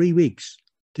about 3 weeks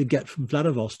to get from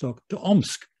Vladivostok to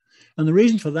Omsk. And the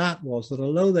reason for that was that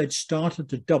although they'd started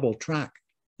to double track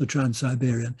the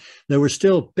Trans-Siberian, there were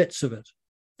still bits of it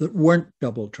that weren't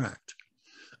double tracked.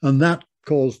 And that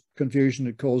caused confusion,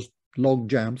 it caused log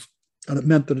jams, and it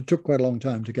meant that it took quite a long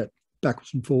time to get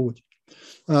backwards and forwards.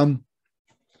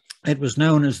 It was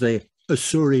known as the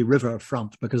Ussuri River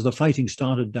Front because the fighting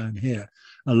started down here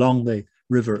along the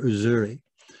river Ussuri.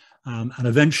 And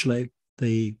eventually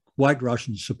the White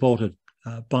Russians, supported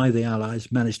by the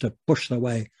Allies, managed to push their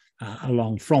way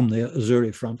along from the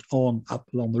Ussuri Front on up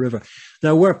along the river.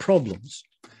 There were problems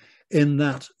in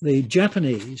that the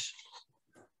Japanese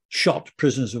shot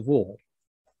prisoners of war,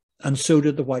 and so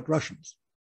did the White Russians.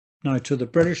 Now, to the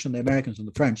British and the Americans and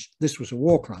the French, this was a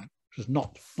war crime. It was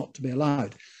not to be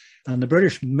allowed. And the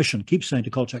British mission keeps saying to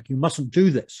Kolchak, you mustn't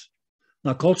do this.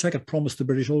 Now, Kolchak had promised the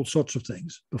British all sorts of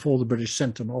things before the British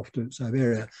sent him off to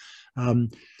Siberia.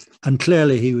 And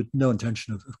clearly he had no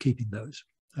intention of keeping those.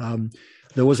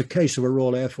 There was a case of a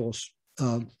Royal Air Force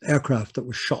aircraft that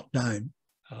was shot down.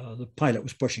 The pilot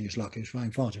was pushing his luck. He was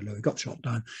flying far too low. He got shot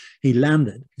down. He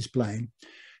landed his plane.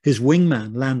 His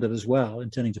wingman landed as well,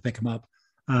 intending to pick him up.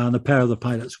 And a pair of the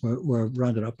pilots were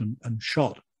rounded up and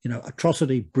shot.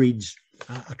 Atrocity breeds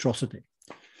atrocity.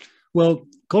 Well,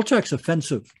 Kolchak's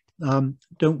offensive,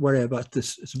 don't worry about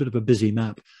this. It's a bit of a busy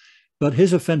map. But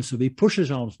his offensive, he pushes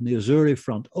on from the Ussuri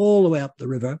Front all the way up the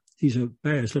river. These are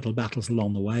various little battles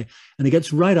along the way. And he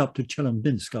gets right up to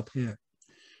Chelyabinsk up here.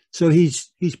 So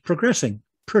he's progressing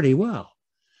pretty well.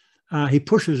 He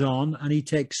pushes on and he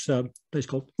takes a place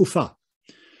called Ufa.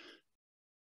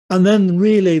 And then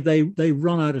really they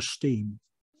run out of steam.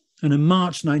 And in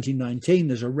March 1919,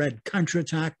 there's a Red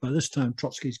counterattack. By this time,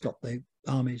 Trotsky's got the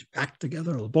armies act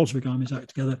together, or the Bolshevik armies act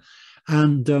together.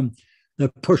 And they're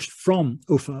pushed from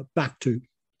Ufa back to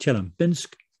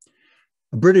Chelyabinsk.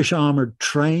 A British armoured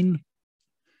train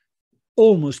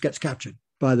almost gets captured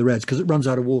by the Reds because it runs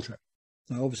out of water.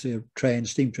 Now, obviously, a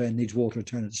steam train needs water to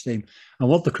turn it to steam. And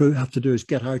what the crew have to do is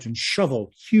get out and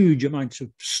shovel huge amounts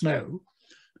of snow.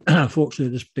 Fortunately,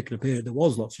 this particular period, there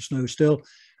was lots of snow still.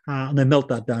 And they melt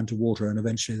that down to water, and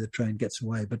eventually the train gets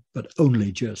away, but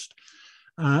only just.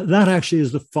 That actually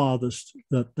is the farthest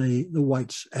that the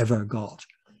whites ever got.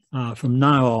 From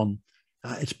now on,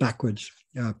 it's backwards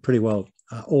pretty well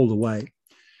all the way.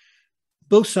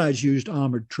 Both sides used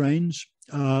armoured trains.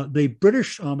 The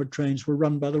British armoured trains were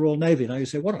run by the Royal Navy. Now you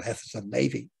say, what on earth is the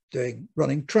Navy doing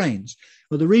running trains?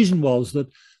 Well, the reason was that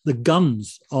the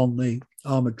guns on the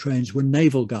armoured trains were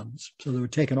naval guns. So they were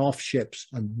taken off ships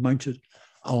and mounted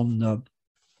on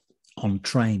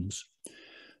trains.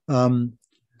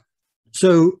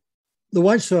 So the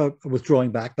whites are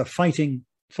withdrawing back. They're fighting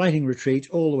retreat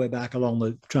all the way back along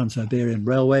the Trans-Siberian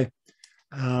Railway.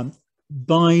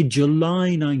 By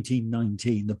July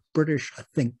 1919, the British, I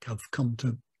think, have come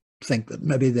to think that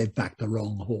maybe they've backed the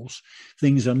wrong horse.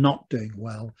 Things are not doing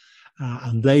well,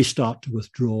 and they start to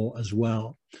withdraw as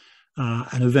well.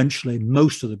 And eventually,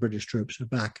 most of the British troops are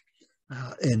back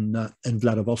in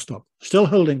Vladivostok, still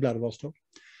holding Vladivostok.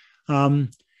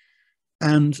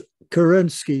 And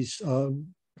Kerensky's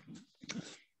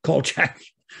Kolchak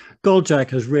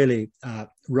has really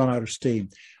run out of steam.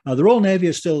 The Royal Navy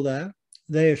is still there.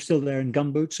 They are still there in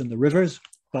gunboats in the rivers,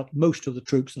 but most of the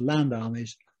troops, the land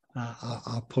armies,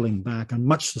 are pulling back, and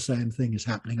much the same thing is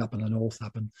happening up in the north,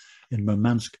 up in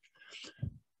Murmansk.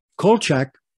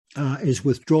 Kolchak is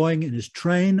withdrawing in his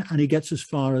train, and he gets as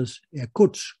far as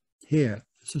Irkutsk here.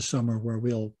 It's a summer where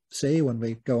we'll see when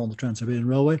we go on the Trans-Siberian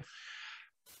Railway.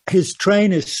 His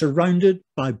train is surrounded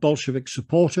by Bolshevik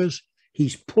supporters.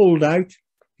 He's pulled out,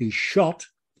 he's shot,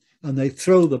 and they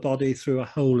throw the body through a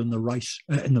hole in the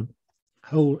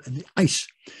ice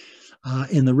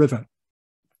in the river.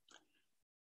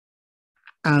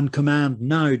 And command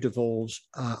now devolves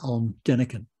on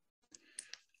Denikin.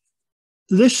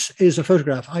 This is a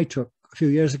photograph I took a few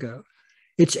years ago.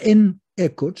 It's in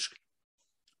Irkutsk,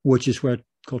 which is where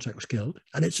Kolchak was killed,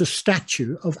 and it's a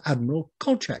statue of Admiral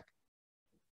Kolchak,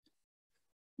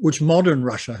 which modern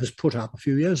Russia has put up a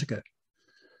few years ago.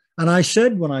 And I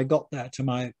said when I got there to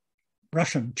my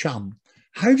Russian chum,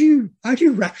 how do you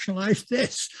rationalize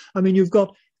this? I mean, you've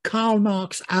got Karl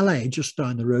Marx Alley just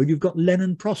down the road, you've got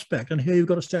Lenin Prospect, and here you've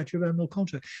got a statue of Admiral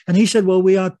Kolchak. And he said, well,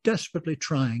 we are desperately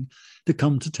trying to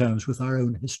come to terms with our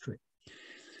own history.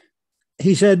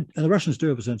 He said, and the Russians do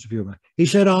have a sense of humor, he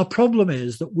said, our problem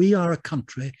is that we are a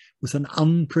country with an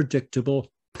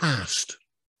unpredictable past.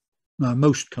 Now,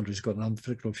 most countries have got an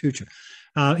unpredictable future.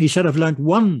 He said, I've learned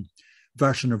one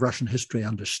version of Russian history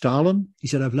under Stalin. He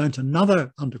said, I've learned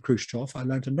another under Khrushchev. I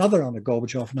learned another under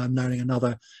Gorbachev, and I'm learning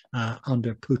another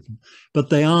under Putin. But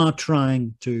they are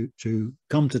trying to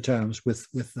come to terms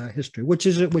with their history, which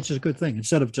is a good thing.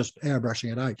 Instead of just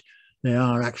airbrushing it out, they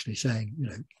are actually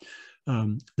saying,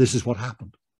 this is what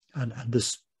happened, and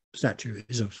this statue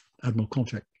is of Admiral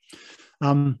Kolchak.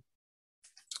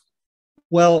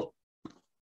 Well,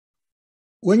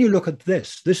 when you look at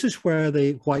this is where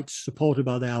the whites, supported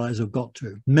by the Allies, have got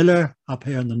to. Miller up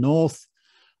here in the north,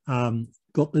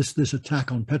 got this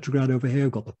attack on Petrograd over here,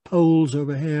 got the Poles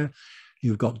over here,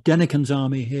 you've got Denikin's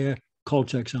army here,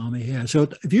 Kolchak's army here. So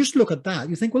if you just look at that,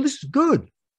 you think, well, this is good.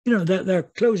 They're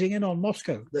closing in on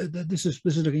Moscow. This is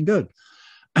looking good.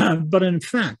 But in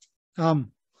fact,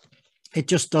 it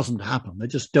just doesn't happen. They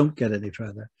just don't get any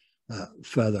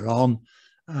further on.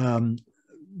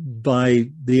 By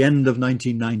the end of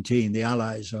 1919, the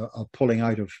Allies are pulling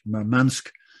out of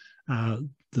Murmansk. The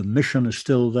mission is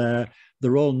still there.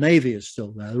 The Royal Navy is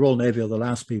still there. The Royal Navy are the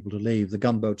last people to leave. The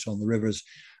gunboats on the rivers,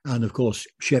 and of course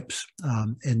ships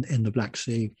in the Black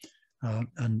Sea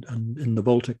and in the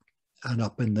Baltic, and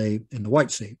up in the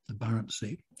White Sea, the Barents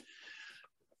Sea.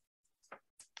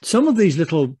 Some of these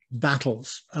little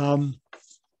battles, they're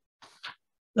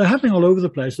happening all over the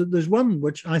place. There's one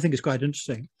which I think is quite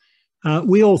interesting.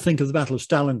 We all think of the Battle of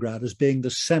Stalingrad as being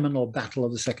the seminal battle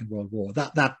of the Second World War.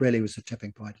 That really was the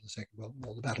tipping point of the Second World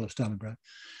War, the Battle of Stalingrad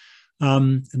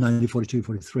in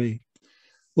 1942-43.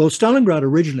 Well, Stalingrad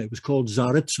originally was called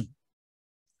Tsaritsyn,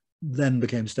 then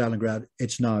became Stalingrad.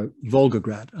 It's now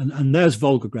Volgograd. And there's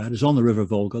Volgograd. It's on the River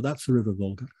Volga. That's the River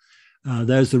Volga.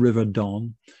 There's the River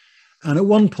Don. And at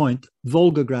one point,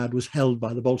 Volgograd was held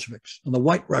by the Bolsheviks, and the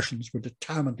White Russians were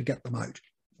determined to get them out.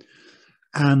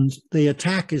 And the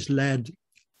attack is led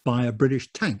by a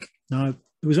British tank. Now,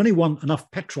 there was only enough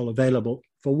petrol available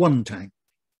for one tank.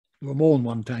 There were more than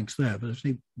one tanks there, but there's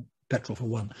only petrol for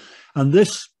one. And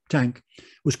this tank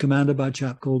was commanded by a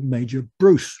chap called Major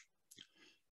Bruce.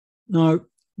 Now,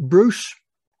 Bruce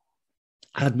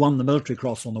had won the Military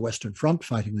Cross on the Western Front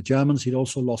fighting the Germans. He'd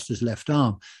also lost his left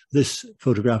arm. This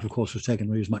photograph, of course, was taken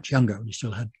when he was much younger, and he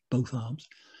still had both arms.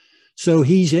 So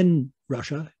he's in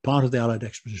Russia, part of the Allied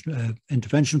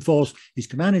intervention force. He's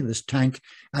commanding this tank,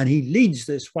 and he leads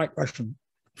this White Russian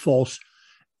force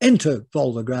into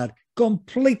Volgograd,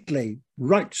 completely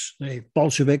routs the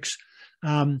Bolsheviks,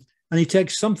 and he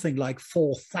takes something like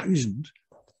 4,000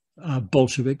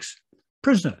 Bolsheviks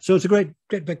prisoner. So it's a great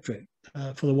victory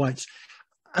for the Whites.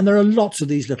 And there are lots of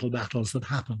these little battles that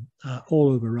happen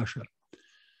all over Russia.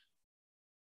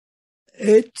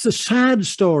 It's a sad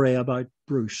story about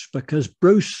Bruce, because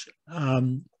Bruce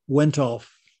went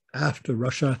off after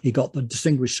Russia. He got the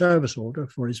Distinguished Service Order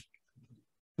for his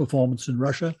performance in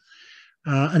Russia.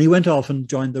 And he went off and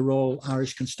joined the Royal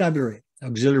Irish Constabulary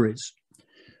Auxiliaries.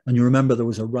 And you remember there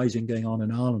was a rising going on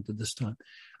in Ireland at this time.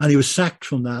 And he was sacked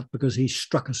from that because he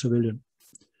struck a civilian.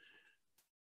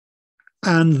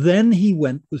 And then he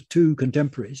went with two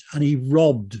contemporaries and he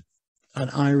robbed an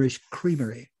Irish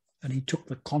creamery. And he took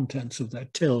the contents of their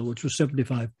till, which was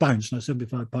 £75. Now,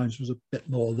 £75 was a bit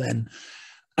more then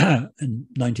in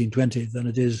 1920 than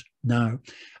it is now.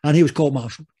 And he was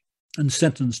court-martialed and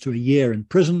sentenced to a year in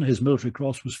prison. His military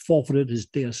cross was forfeited. His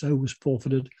DSO was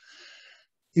forfeited.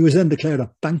 He was then declared a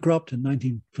bankrupt in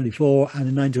 1924. And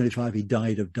in 1925, he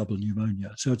died of double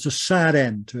pneumonia. So it's a sad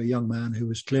end to a young man who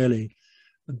was clearly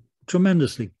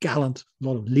tremendously gallant, a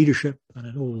lot of leadership, and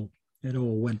it all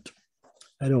went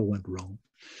wrong.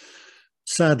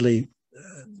 Sadly,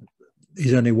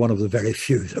 he's only one of the very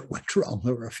few that went wrong.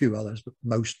 There were a few others, but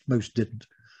most didn't.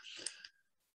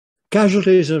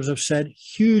 Casualties, as I've said,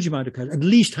 huge amount of casualties, at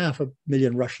least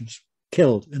 500,000 Russians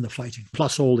killed in the fighting,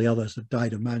 plus all the others that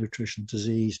died of malnutrition,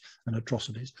 disease, and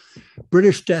atrocities.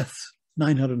 British deaths,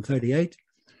 938.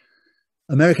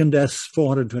 American deaths,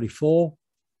 424.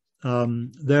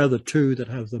 They're the two that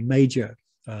have the major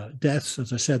deaths.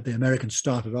 As I said, the Americans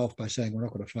started off by saying, we're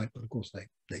not going to fight, but of course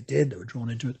they did. They were drawn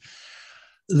into it.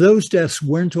 Those deaths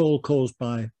weren't all caused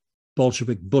by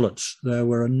Bolshevik bullets. There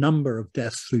were a number of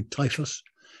deaths through typhus.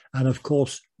 And of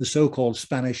course, the so-called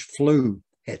Spanish flu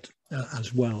hit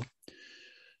as well.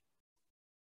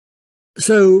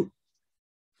 So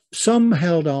some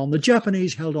held on. The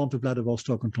Japanese held on to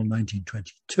Vladivostok until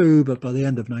 1922, but by the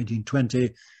end of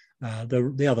 1920,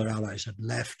 the other allies had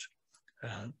left.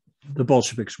 The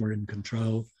Bolsheviks were in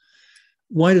control.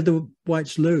 Why did the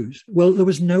Whites lose? Well, there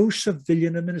was no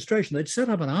civilian administration. They'd set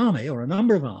up an army or a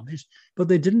number of armies, but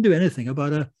they didn't do anything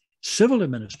about a civil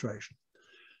administration.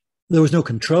 There was no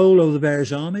control over the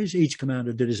various armies. Each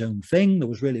commander did his own thing. There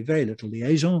was really very little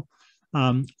liaison.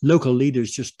 Local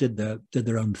leaders just did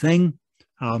their own thing.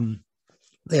 The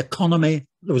economy,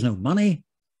 there was no money.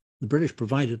 The British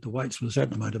provided the Whites with a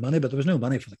certain amount of money, but there was no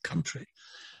money for the country.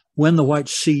 When the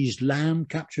Whites seized land,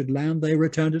 captured land, they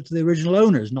returned it to the original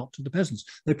owners, not to the peasants.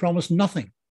 They promised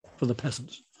nothing for the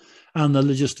peasants. And the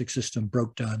logistics system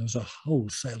broke down. There was a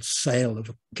wholesale sale of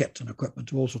kit and equipment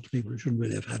to all sorts of people who shouldn't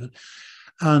really have had it.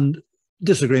 And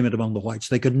disagreement among the Whites.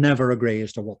 They could never agree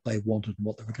as to what they wanted and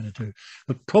what they were going to do.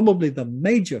 But probably the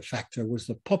major factor was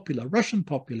the Russian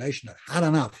population had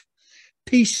enough.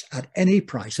 Peace at any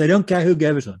price. They don't care who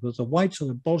gave it to them, whether it's the Whites or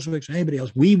the Bolsheviks or anybody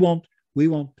else. We want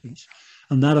peace.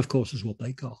 And that, of course, is what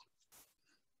they got.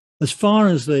 As far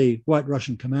as the White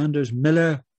Russian commanders,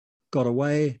 Miller got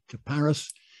away to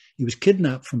Paris. He was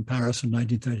kidnapped from Paris in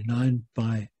 1939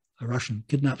 by a Russian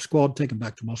kidnap squad, taken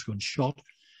back to Moscow and shot.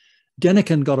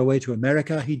 Denikin got away to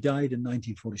America. He died in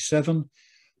 1947.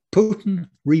 Putin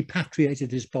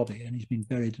repatriated his body and he's been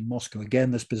buried in Moscow.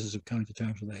 Again, this business of counting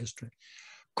terms with the history.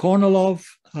 Kornilov,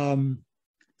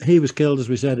 he was killed, as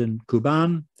we said, in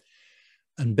Kuban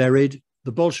and buried.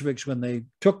 The Bolsheviks, when they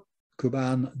took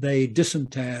Kuban, they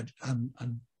disinterred and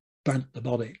burnt the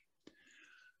body.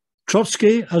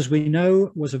 Trotsky, as we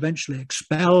know, was eventually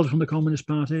expelled from the Communist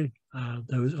Party.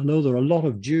 Although there were a lot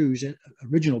of Jews,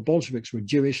 original Bolsheviks were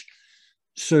Jewish.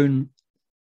 Soon,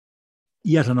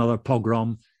 yet another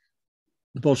pogrom.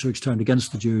 The Bolsheviks turned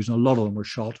against the Jews, and a lot of them were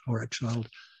shot or exiled.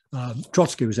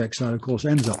 Trotsky was exiled, of course,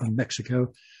 ends up in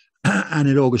Mexico. And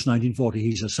in August 1940,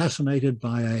 he's assassinated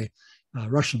by a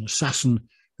Russian assassin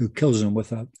who kills him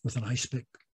with an ice pick.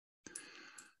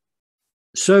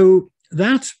 So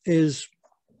that is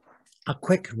a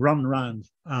quick run round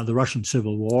the Russian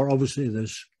Civil War. Obviously,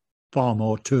 there's far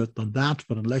more to it than that,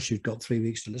 but unless you've got 3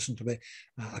 weeks to listen to me,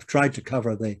 I've tried to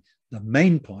cover the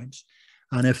main points.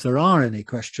 And if there are any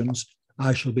questions,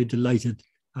 I shall be delighted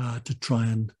to try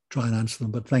and answer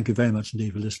them. But thank you very much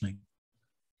indeed for listening.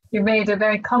 You made a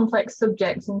very complex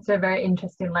subject into a very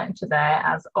interesting lecture there,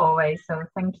 as always. So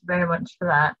thank you very much for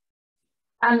that.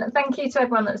 And thank you to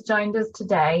everyone that's joined us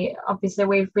today. Obviously,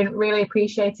 we've been really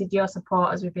appreciated your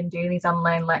support as we've been doing these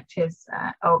online lectures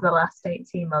over the last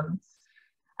 18 months.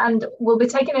 And we'll be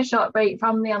taking a short break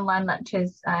from the online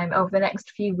lectures over the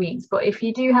next few weeks. But if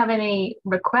you do have any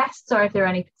requests, or if there are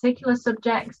any particular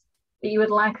subjects that you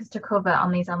would like us to cover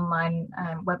on these online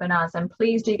webinars, then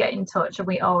please do get in touch, and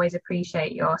we always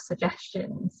appreciate your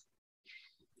suggestions.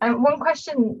 One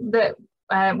question that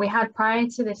we had prior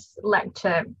to this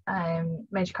lecture,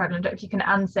 Major Corrigan, I don't know if you can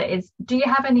answer, is do you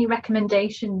have any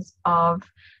recommendations of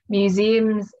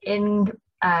museums in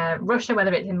Russia,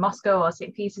 whether it's in Moscow or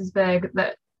St. Petersburg,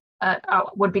 that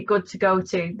would be good to go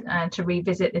to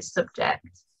revisit this subject?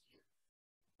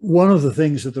 One of the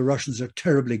things that the Russians are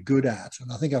terribly good at,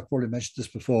 and I think I've probably mentioned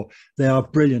this before, they are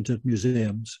brilliant at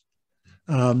museums.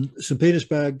 St.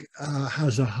 Petersburg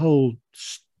has a whole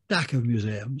stack of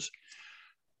museums.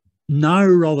 Now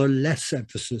rather less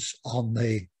emphasis on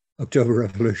the October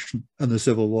Revolution and the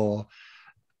Civil War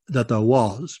that there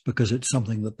was, because it's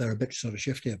something that they're a bit sort of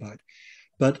shifty about.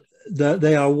 But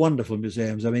they are wonderful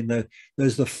museums. I mean,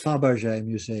 there's the Fabergé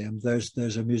Museum,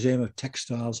 there's a museum of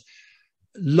textiles,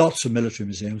 lots of military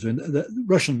museums. I mean, the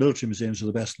Russian military museums are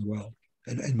the best in the world,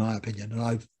 in my opinion. And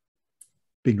I've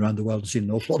been around the world and seen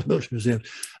an awful lot of military museums.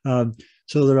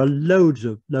 So there are loads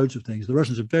of things. The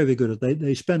Russians are very, very good at it.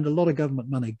 They spend a lot of government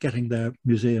money getting their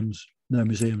museums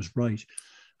right.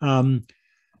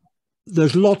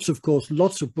 There's lots of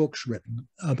books written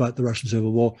about the Russian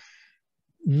Civil War.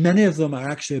 Many of them are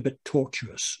actually a bit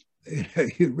tortuous.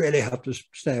 You really have to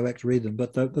stay awake to read them.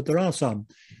 But there are some.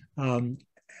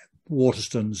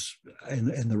 Waterston's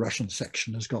in the Russian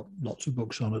section has got lots of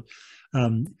books on it.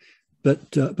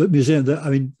 But museums, I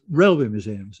mean, railway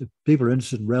museums, if people are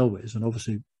interested in railways, and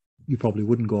obviously you probably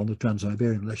wouldn't go on the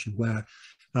Trans-Siberian unless you were,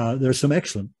 there are some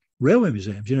excellent railway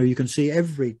museums. You know, you can see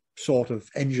every sort of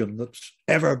engine that's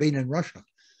ever been in Russia.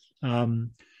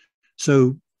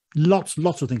 So lots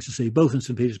of things to see, both in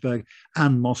St. Petersburg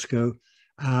and Moscow.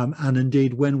 And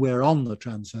indeed, when we're on the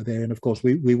Trans-Siberian, of course,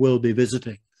 we will be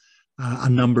visiting a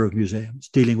number of museums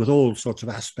dealing with all sorts of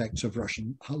aspects of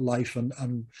Russian life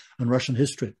and Russian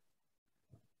history.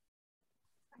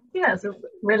 Yeah, that's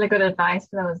really good advice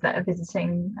for those that are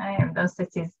visiting those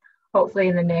cities, hopefully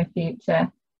in the near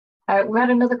future. We had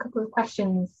another couple of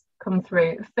questions come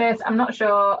through. First, I'm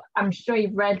sure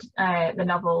you've read the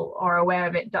novel or aware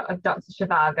of it, of Dr.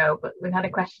 Zhivago, but we've had a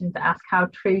question to ask how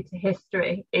true to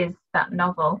history is that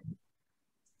novel?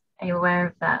 Are you aware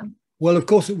of that? Well, of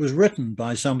course, it was written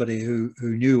by somebody who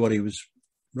knew what he was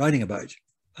writing about.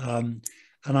 And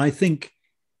I think,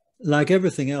 like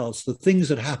everything else, the things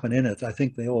that happen in it, I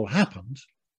think they all happened.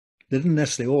 They didn't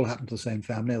necessarily all happen to the same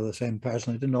family or the same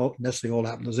person. They didn't all necessarily all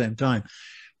happen at the same time.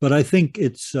 But I think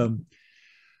it's, in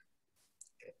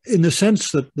the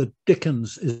sense that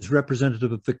Dickens is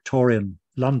representative of Victorian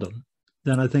London,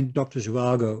 then I think Dr.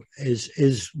 Zhivago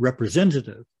is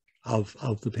representative of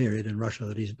the period in Russia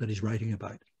that he's writing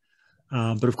about.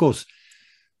 But of course,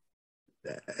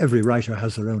 every writer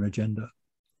has their own agenda.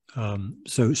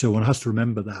 So one has to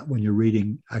remember that when you're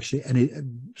reading actually any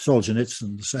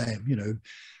Solzhenitsyn, the same, you know,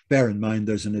 bear in mind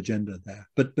there's an agenda there.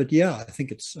 But yeah, I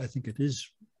think it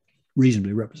is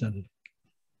reasonably representative.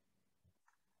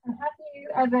 And have you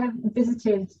ever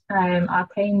visited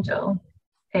Archangel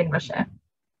in Russia?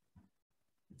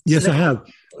 Yes, I have.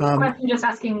 Question just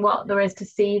asking what there is to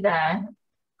see there.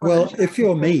 Well, if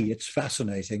you're me, it's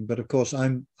fascinating. But of course,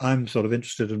 I'm sort of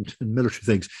interested in military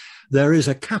things. There is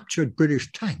a captured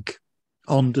British tank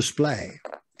on display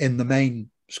in the main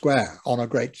square on a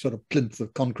great sort of plinth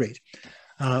of concrete,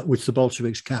 which the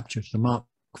Bolsheviks captured, the Mark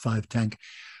V tank.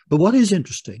 But what is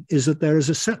interesting is that there's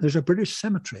a British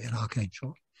cemetery in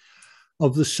Archangel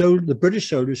of the British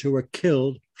soldiers who were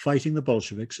killed fighting the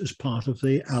Bolsheviks as part of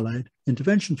the Allied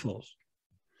intervention force.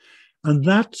 And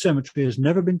that cemetery has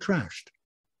never been trashed.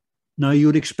 Now, you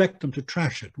would expect them to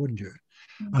trash it, wouldn't you?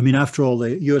 I mean, after all,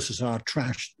 the USSR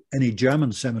trashed any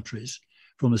German cemeteries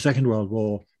from the Second World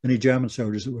War, any German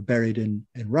soldiers that were buried in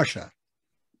Russia.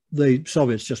 The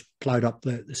Soviets just plowed up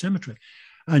the cemetery.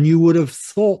 And you would have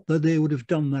thought that they would have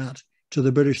done that to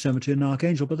the British cemetery in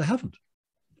Archangel, but they haven't.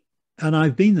 And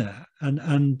I've been there,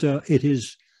 and it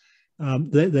is,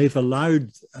 they've allowed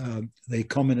the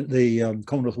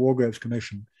Commonwealth War Graves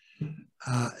Commission,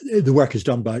 the work is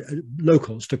done by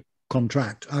locals to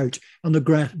contract out, and the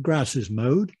grass is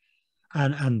mowed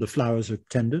and the flowers are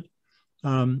tended.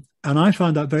 And I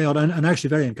found that very odd and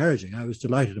actually very encouraging. I was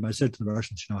delighted, and I said to the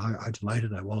Russians, you know, how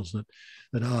delighted I was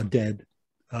that our dead,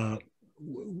 you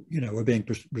know, were being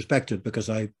respected, because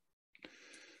I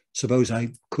suppose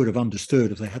I could have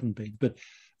understood if they hadn't been. But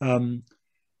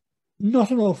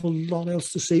not an awful lot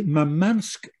else to see.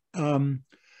 Murmansk, Murmansk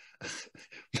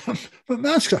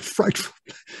are frightful.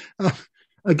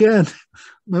 Again,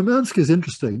 Murmansk is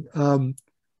interesting.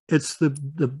 It's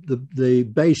the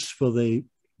base for the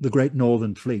Great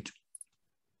Northern Fleet,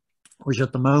 which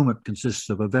at the moment consists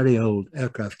of a very old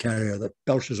aircraft carrier that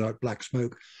belches out black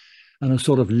smoke, and a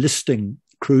sort of listing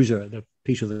cruiser, the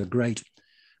Peter the Great,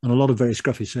 and a lot of very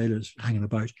scruffy sailors hanging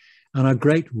about, and a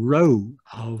great row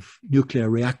of nuclear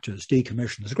reactors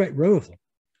decommissioned. There's a great row of them.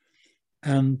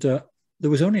 And there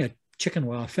was only a chicken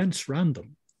wire fence around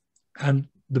them. And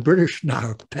the British now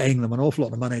are paying them an awful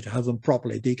lot of money to have them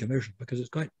properly decommissioned because it's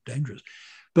quite dangerous.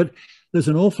 But there's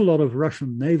an awful lot of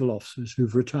Russian naval officers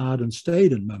who've retired and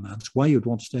stayed in Murmansk. Why you'd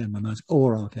want to stay in Murmansk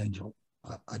or Archangel,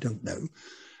 I don't know.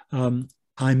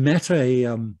 I met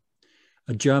a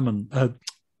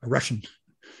Russian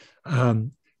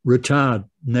retired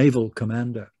naval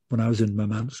commander when I was in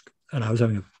Murmansk, and I was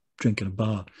having a drink in a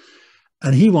bar,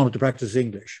 and he wanted to practice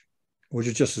English, which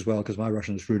is just as well because my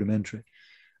Russian is rudimentary.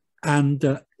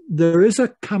 And there is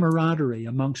a camaraderie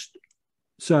amongst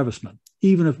servicemen,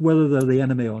 even if whether they're the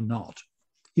enemy or not.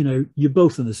 You know, you're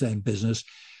both in the same business.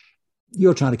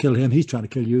 You're trying to kill him, he's trying to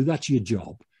kill you. That's your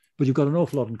job, but you've got an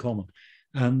awful lot in common.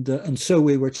 And so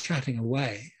we were chatting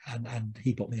away, and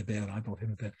he bought me a beer and I bought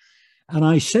him a beer. And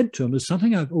I said to him, there's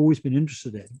something I've always been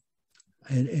interested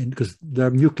in because their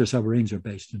nuclear submarines are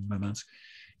based in Murmansk.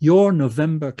 Your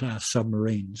November class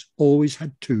submarines always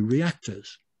had 2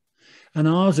 reactors, and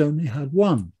ours only had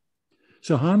 1.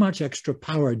 So how much extra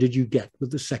power did you get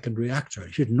with the second reactor?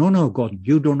 He said, no, Gordon,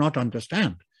 you do not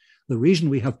understand. The reason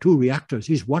we have 2 reactors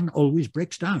is one always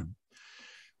breaks down,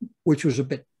 which was a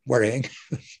bit worrying.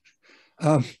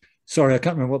 Sorry, I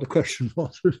can't remember what the question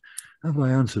was. Have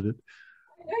I answered it?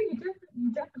 No,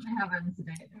 you definitely have answered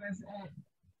it.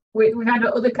 We've had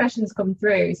other questions come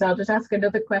through, so I'll just ask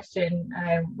another question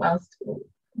whilst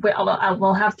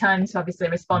we'll have time to obviously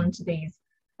respond to these,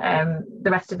 the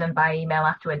rest of them by email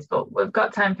afterwards, but we've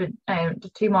got time for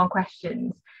 2 more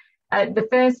questions. The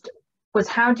first was,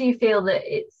 how do you feel that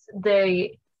it's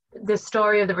the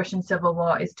story of the Russian Civil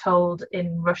War is told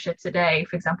in Russia today,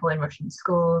 for example, in Russian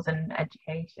schools and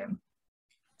education?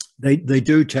 They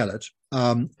do tell it.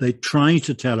 They try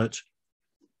to tell it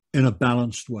in a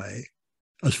balanced way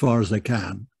as far as they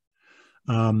can.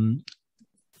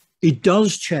 It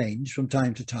does change from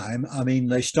time to time. I mean,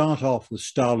 they start off with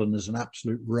Stalin as an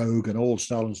absolute rogue and all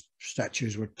Stalin's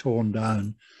statues were torn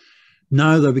down.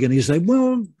 Now they're beginning to say,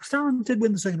 well, Stalin did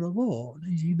win the Second World War.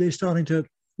 They're starting to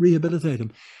rehabilitate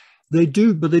him. They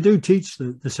do, but they do teach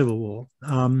the Civil War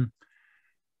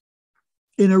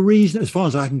in a reason, as far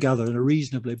as I can gather, in a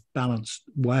reasonably balanced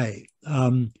way.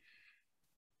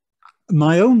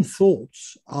 My own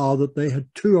thoughts are that they had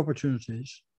 2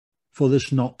 opportunities for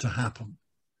this not to happen.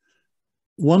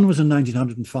 One was in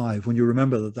 1905, when you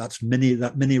remember that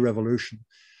mini revolution,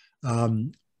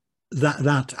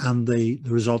 that and the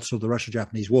results of the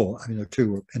Russia-Japanese War. I mean, the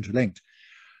 2 were interlinked.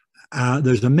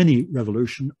 There's a mini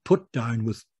revolution put down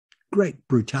with great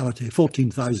brutality.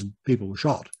 14,000 people were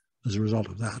shot as a result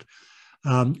of that.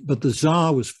 But the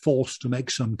Tsar was forced to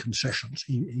make some concessions.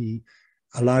 He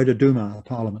allowed a Duma, a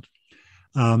parliament.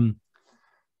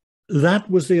 That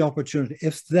was the opportunity.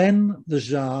 If then the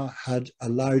Tsar had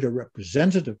allowed a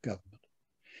representative government,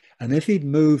 and if he'd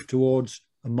moved towards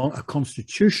a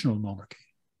constitutional monarchy,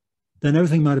 then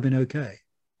everything might have been okay.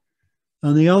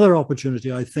 And the other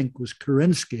opportunity, I think, was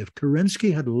Kerensky. If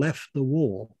Kerensky had left the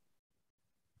war,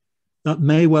 that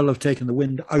may well have taken the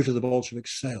wind out of the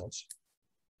Bolsheviks' sails.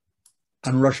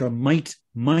 And Russia might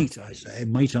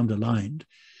underlined,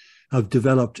 have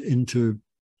developed into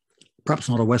perhaps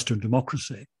not a Western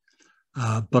democracy,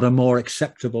 but a more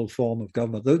acceptable form of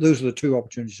government. Those are the 2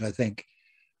 opportunities, I think,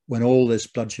 when all this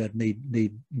bloodshed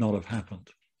need not have happened.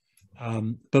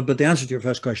 But the answer to your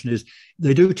first question is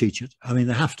they do teach it. I mean,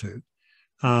 they have to.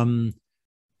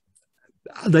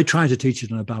 They try to teach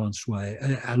it in a balanced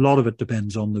way. A lot of it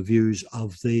depends on the views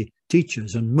of the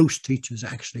teachers, and most teachers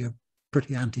actually are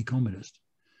pretty anti-communist,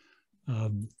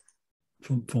 from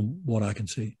what I can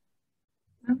see.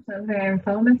 That's very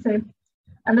informative.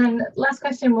 And then last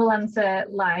question we'll answer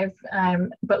live,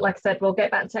 but like I said, we'll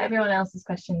get back to everyone else's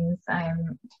questions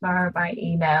tomorrow by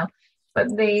email. But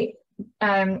the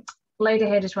lady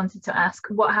here just wanted to ask,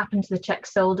 what happened to the Czech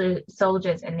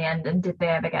soldiers in the end, and did they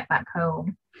ever get back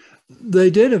home? They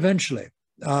did eventually.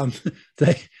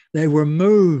 They were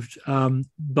moved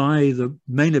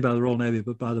mainly by the Royal Navy,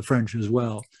 but by the French as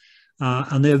well.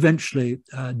 And they eventually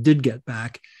did get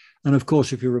back. And of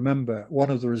course, if you remember,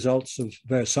 one of the results of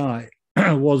Versailles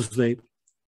was the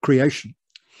creation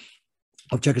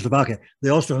of Czechoslovakia.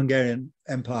 The Austro-Hungarian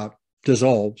Empire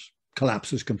dissolves,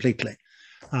 collapses completely.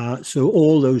 So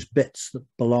all those bits that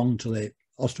belong to the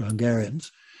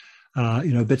Austro-Hungarians,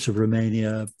 bits of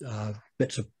Romania,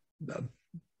 bits of a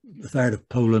third of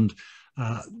Poland,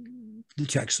 the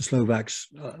Czechs, the Slovaks,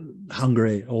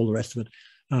 Hungary, all the rest of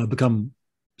it, become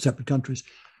separate countries.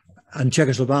 And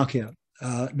Czechoslovakia.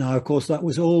 Now, of course, that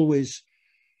was always,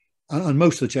 and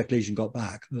most of the Czech Legion got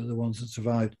back, the ones that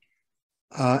survived.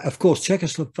 Of course,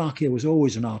 Czechoslovakia was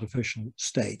always an artificial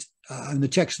state, and the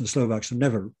Czechs and the Slovaks have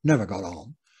never got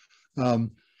on.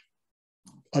 And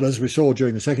as we saw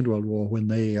during the Second World War, when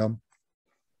in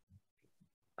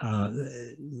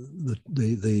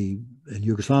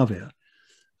Yugoslavia,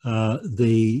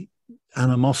 the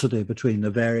animosity between the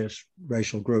various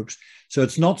racial groups. So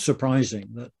it's not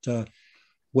surprising that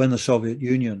when the Soviet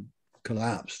Union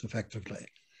collapsed effectively,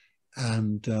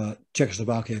 and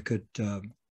Czechoslovakia could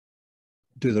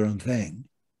do their own thing,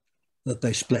 that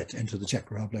they split into the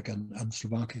Czech Republic and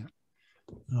Slovakia.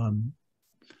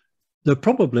 They're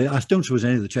probably, I don't suppose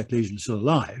any of the Czech Legion is still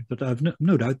alive, but I've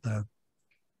no doubt their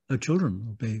children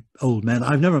will be old men.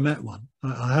 I've never met one.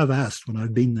 I have asked when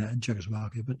I've been there in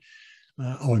Czechoslovakia, but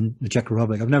or in the Czech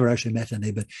Republic. I've never actually met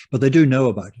any, but they do know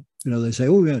about it. They say,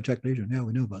 oh yeah, Czech Legion, yeah,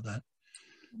 we know about that.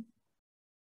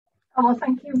 Oh, well,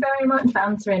 thank you very much for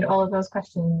answering all of those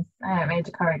questions,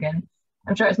 Major Corrigan.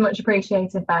 I'm sure it's much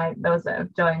appreciated by those that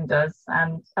have joined us.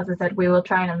 And as I said, we will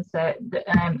try and answer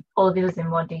all of these in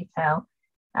more detail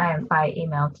by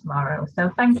email tomorrow.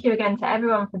 So thank you again to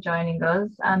everyone for joining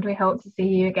us, and we hope to see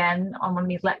you again on one of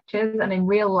these lectures and in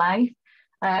real life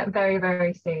very,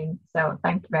 very soon. So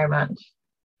thank you very much.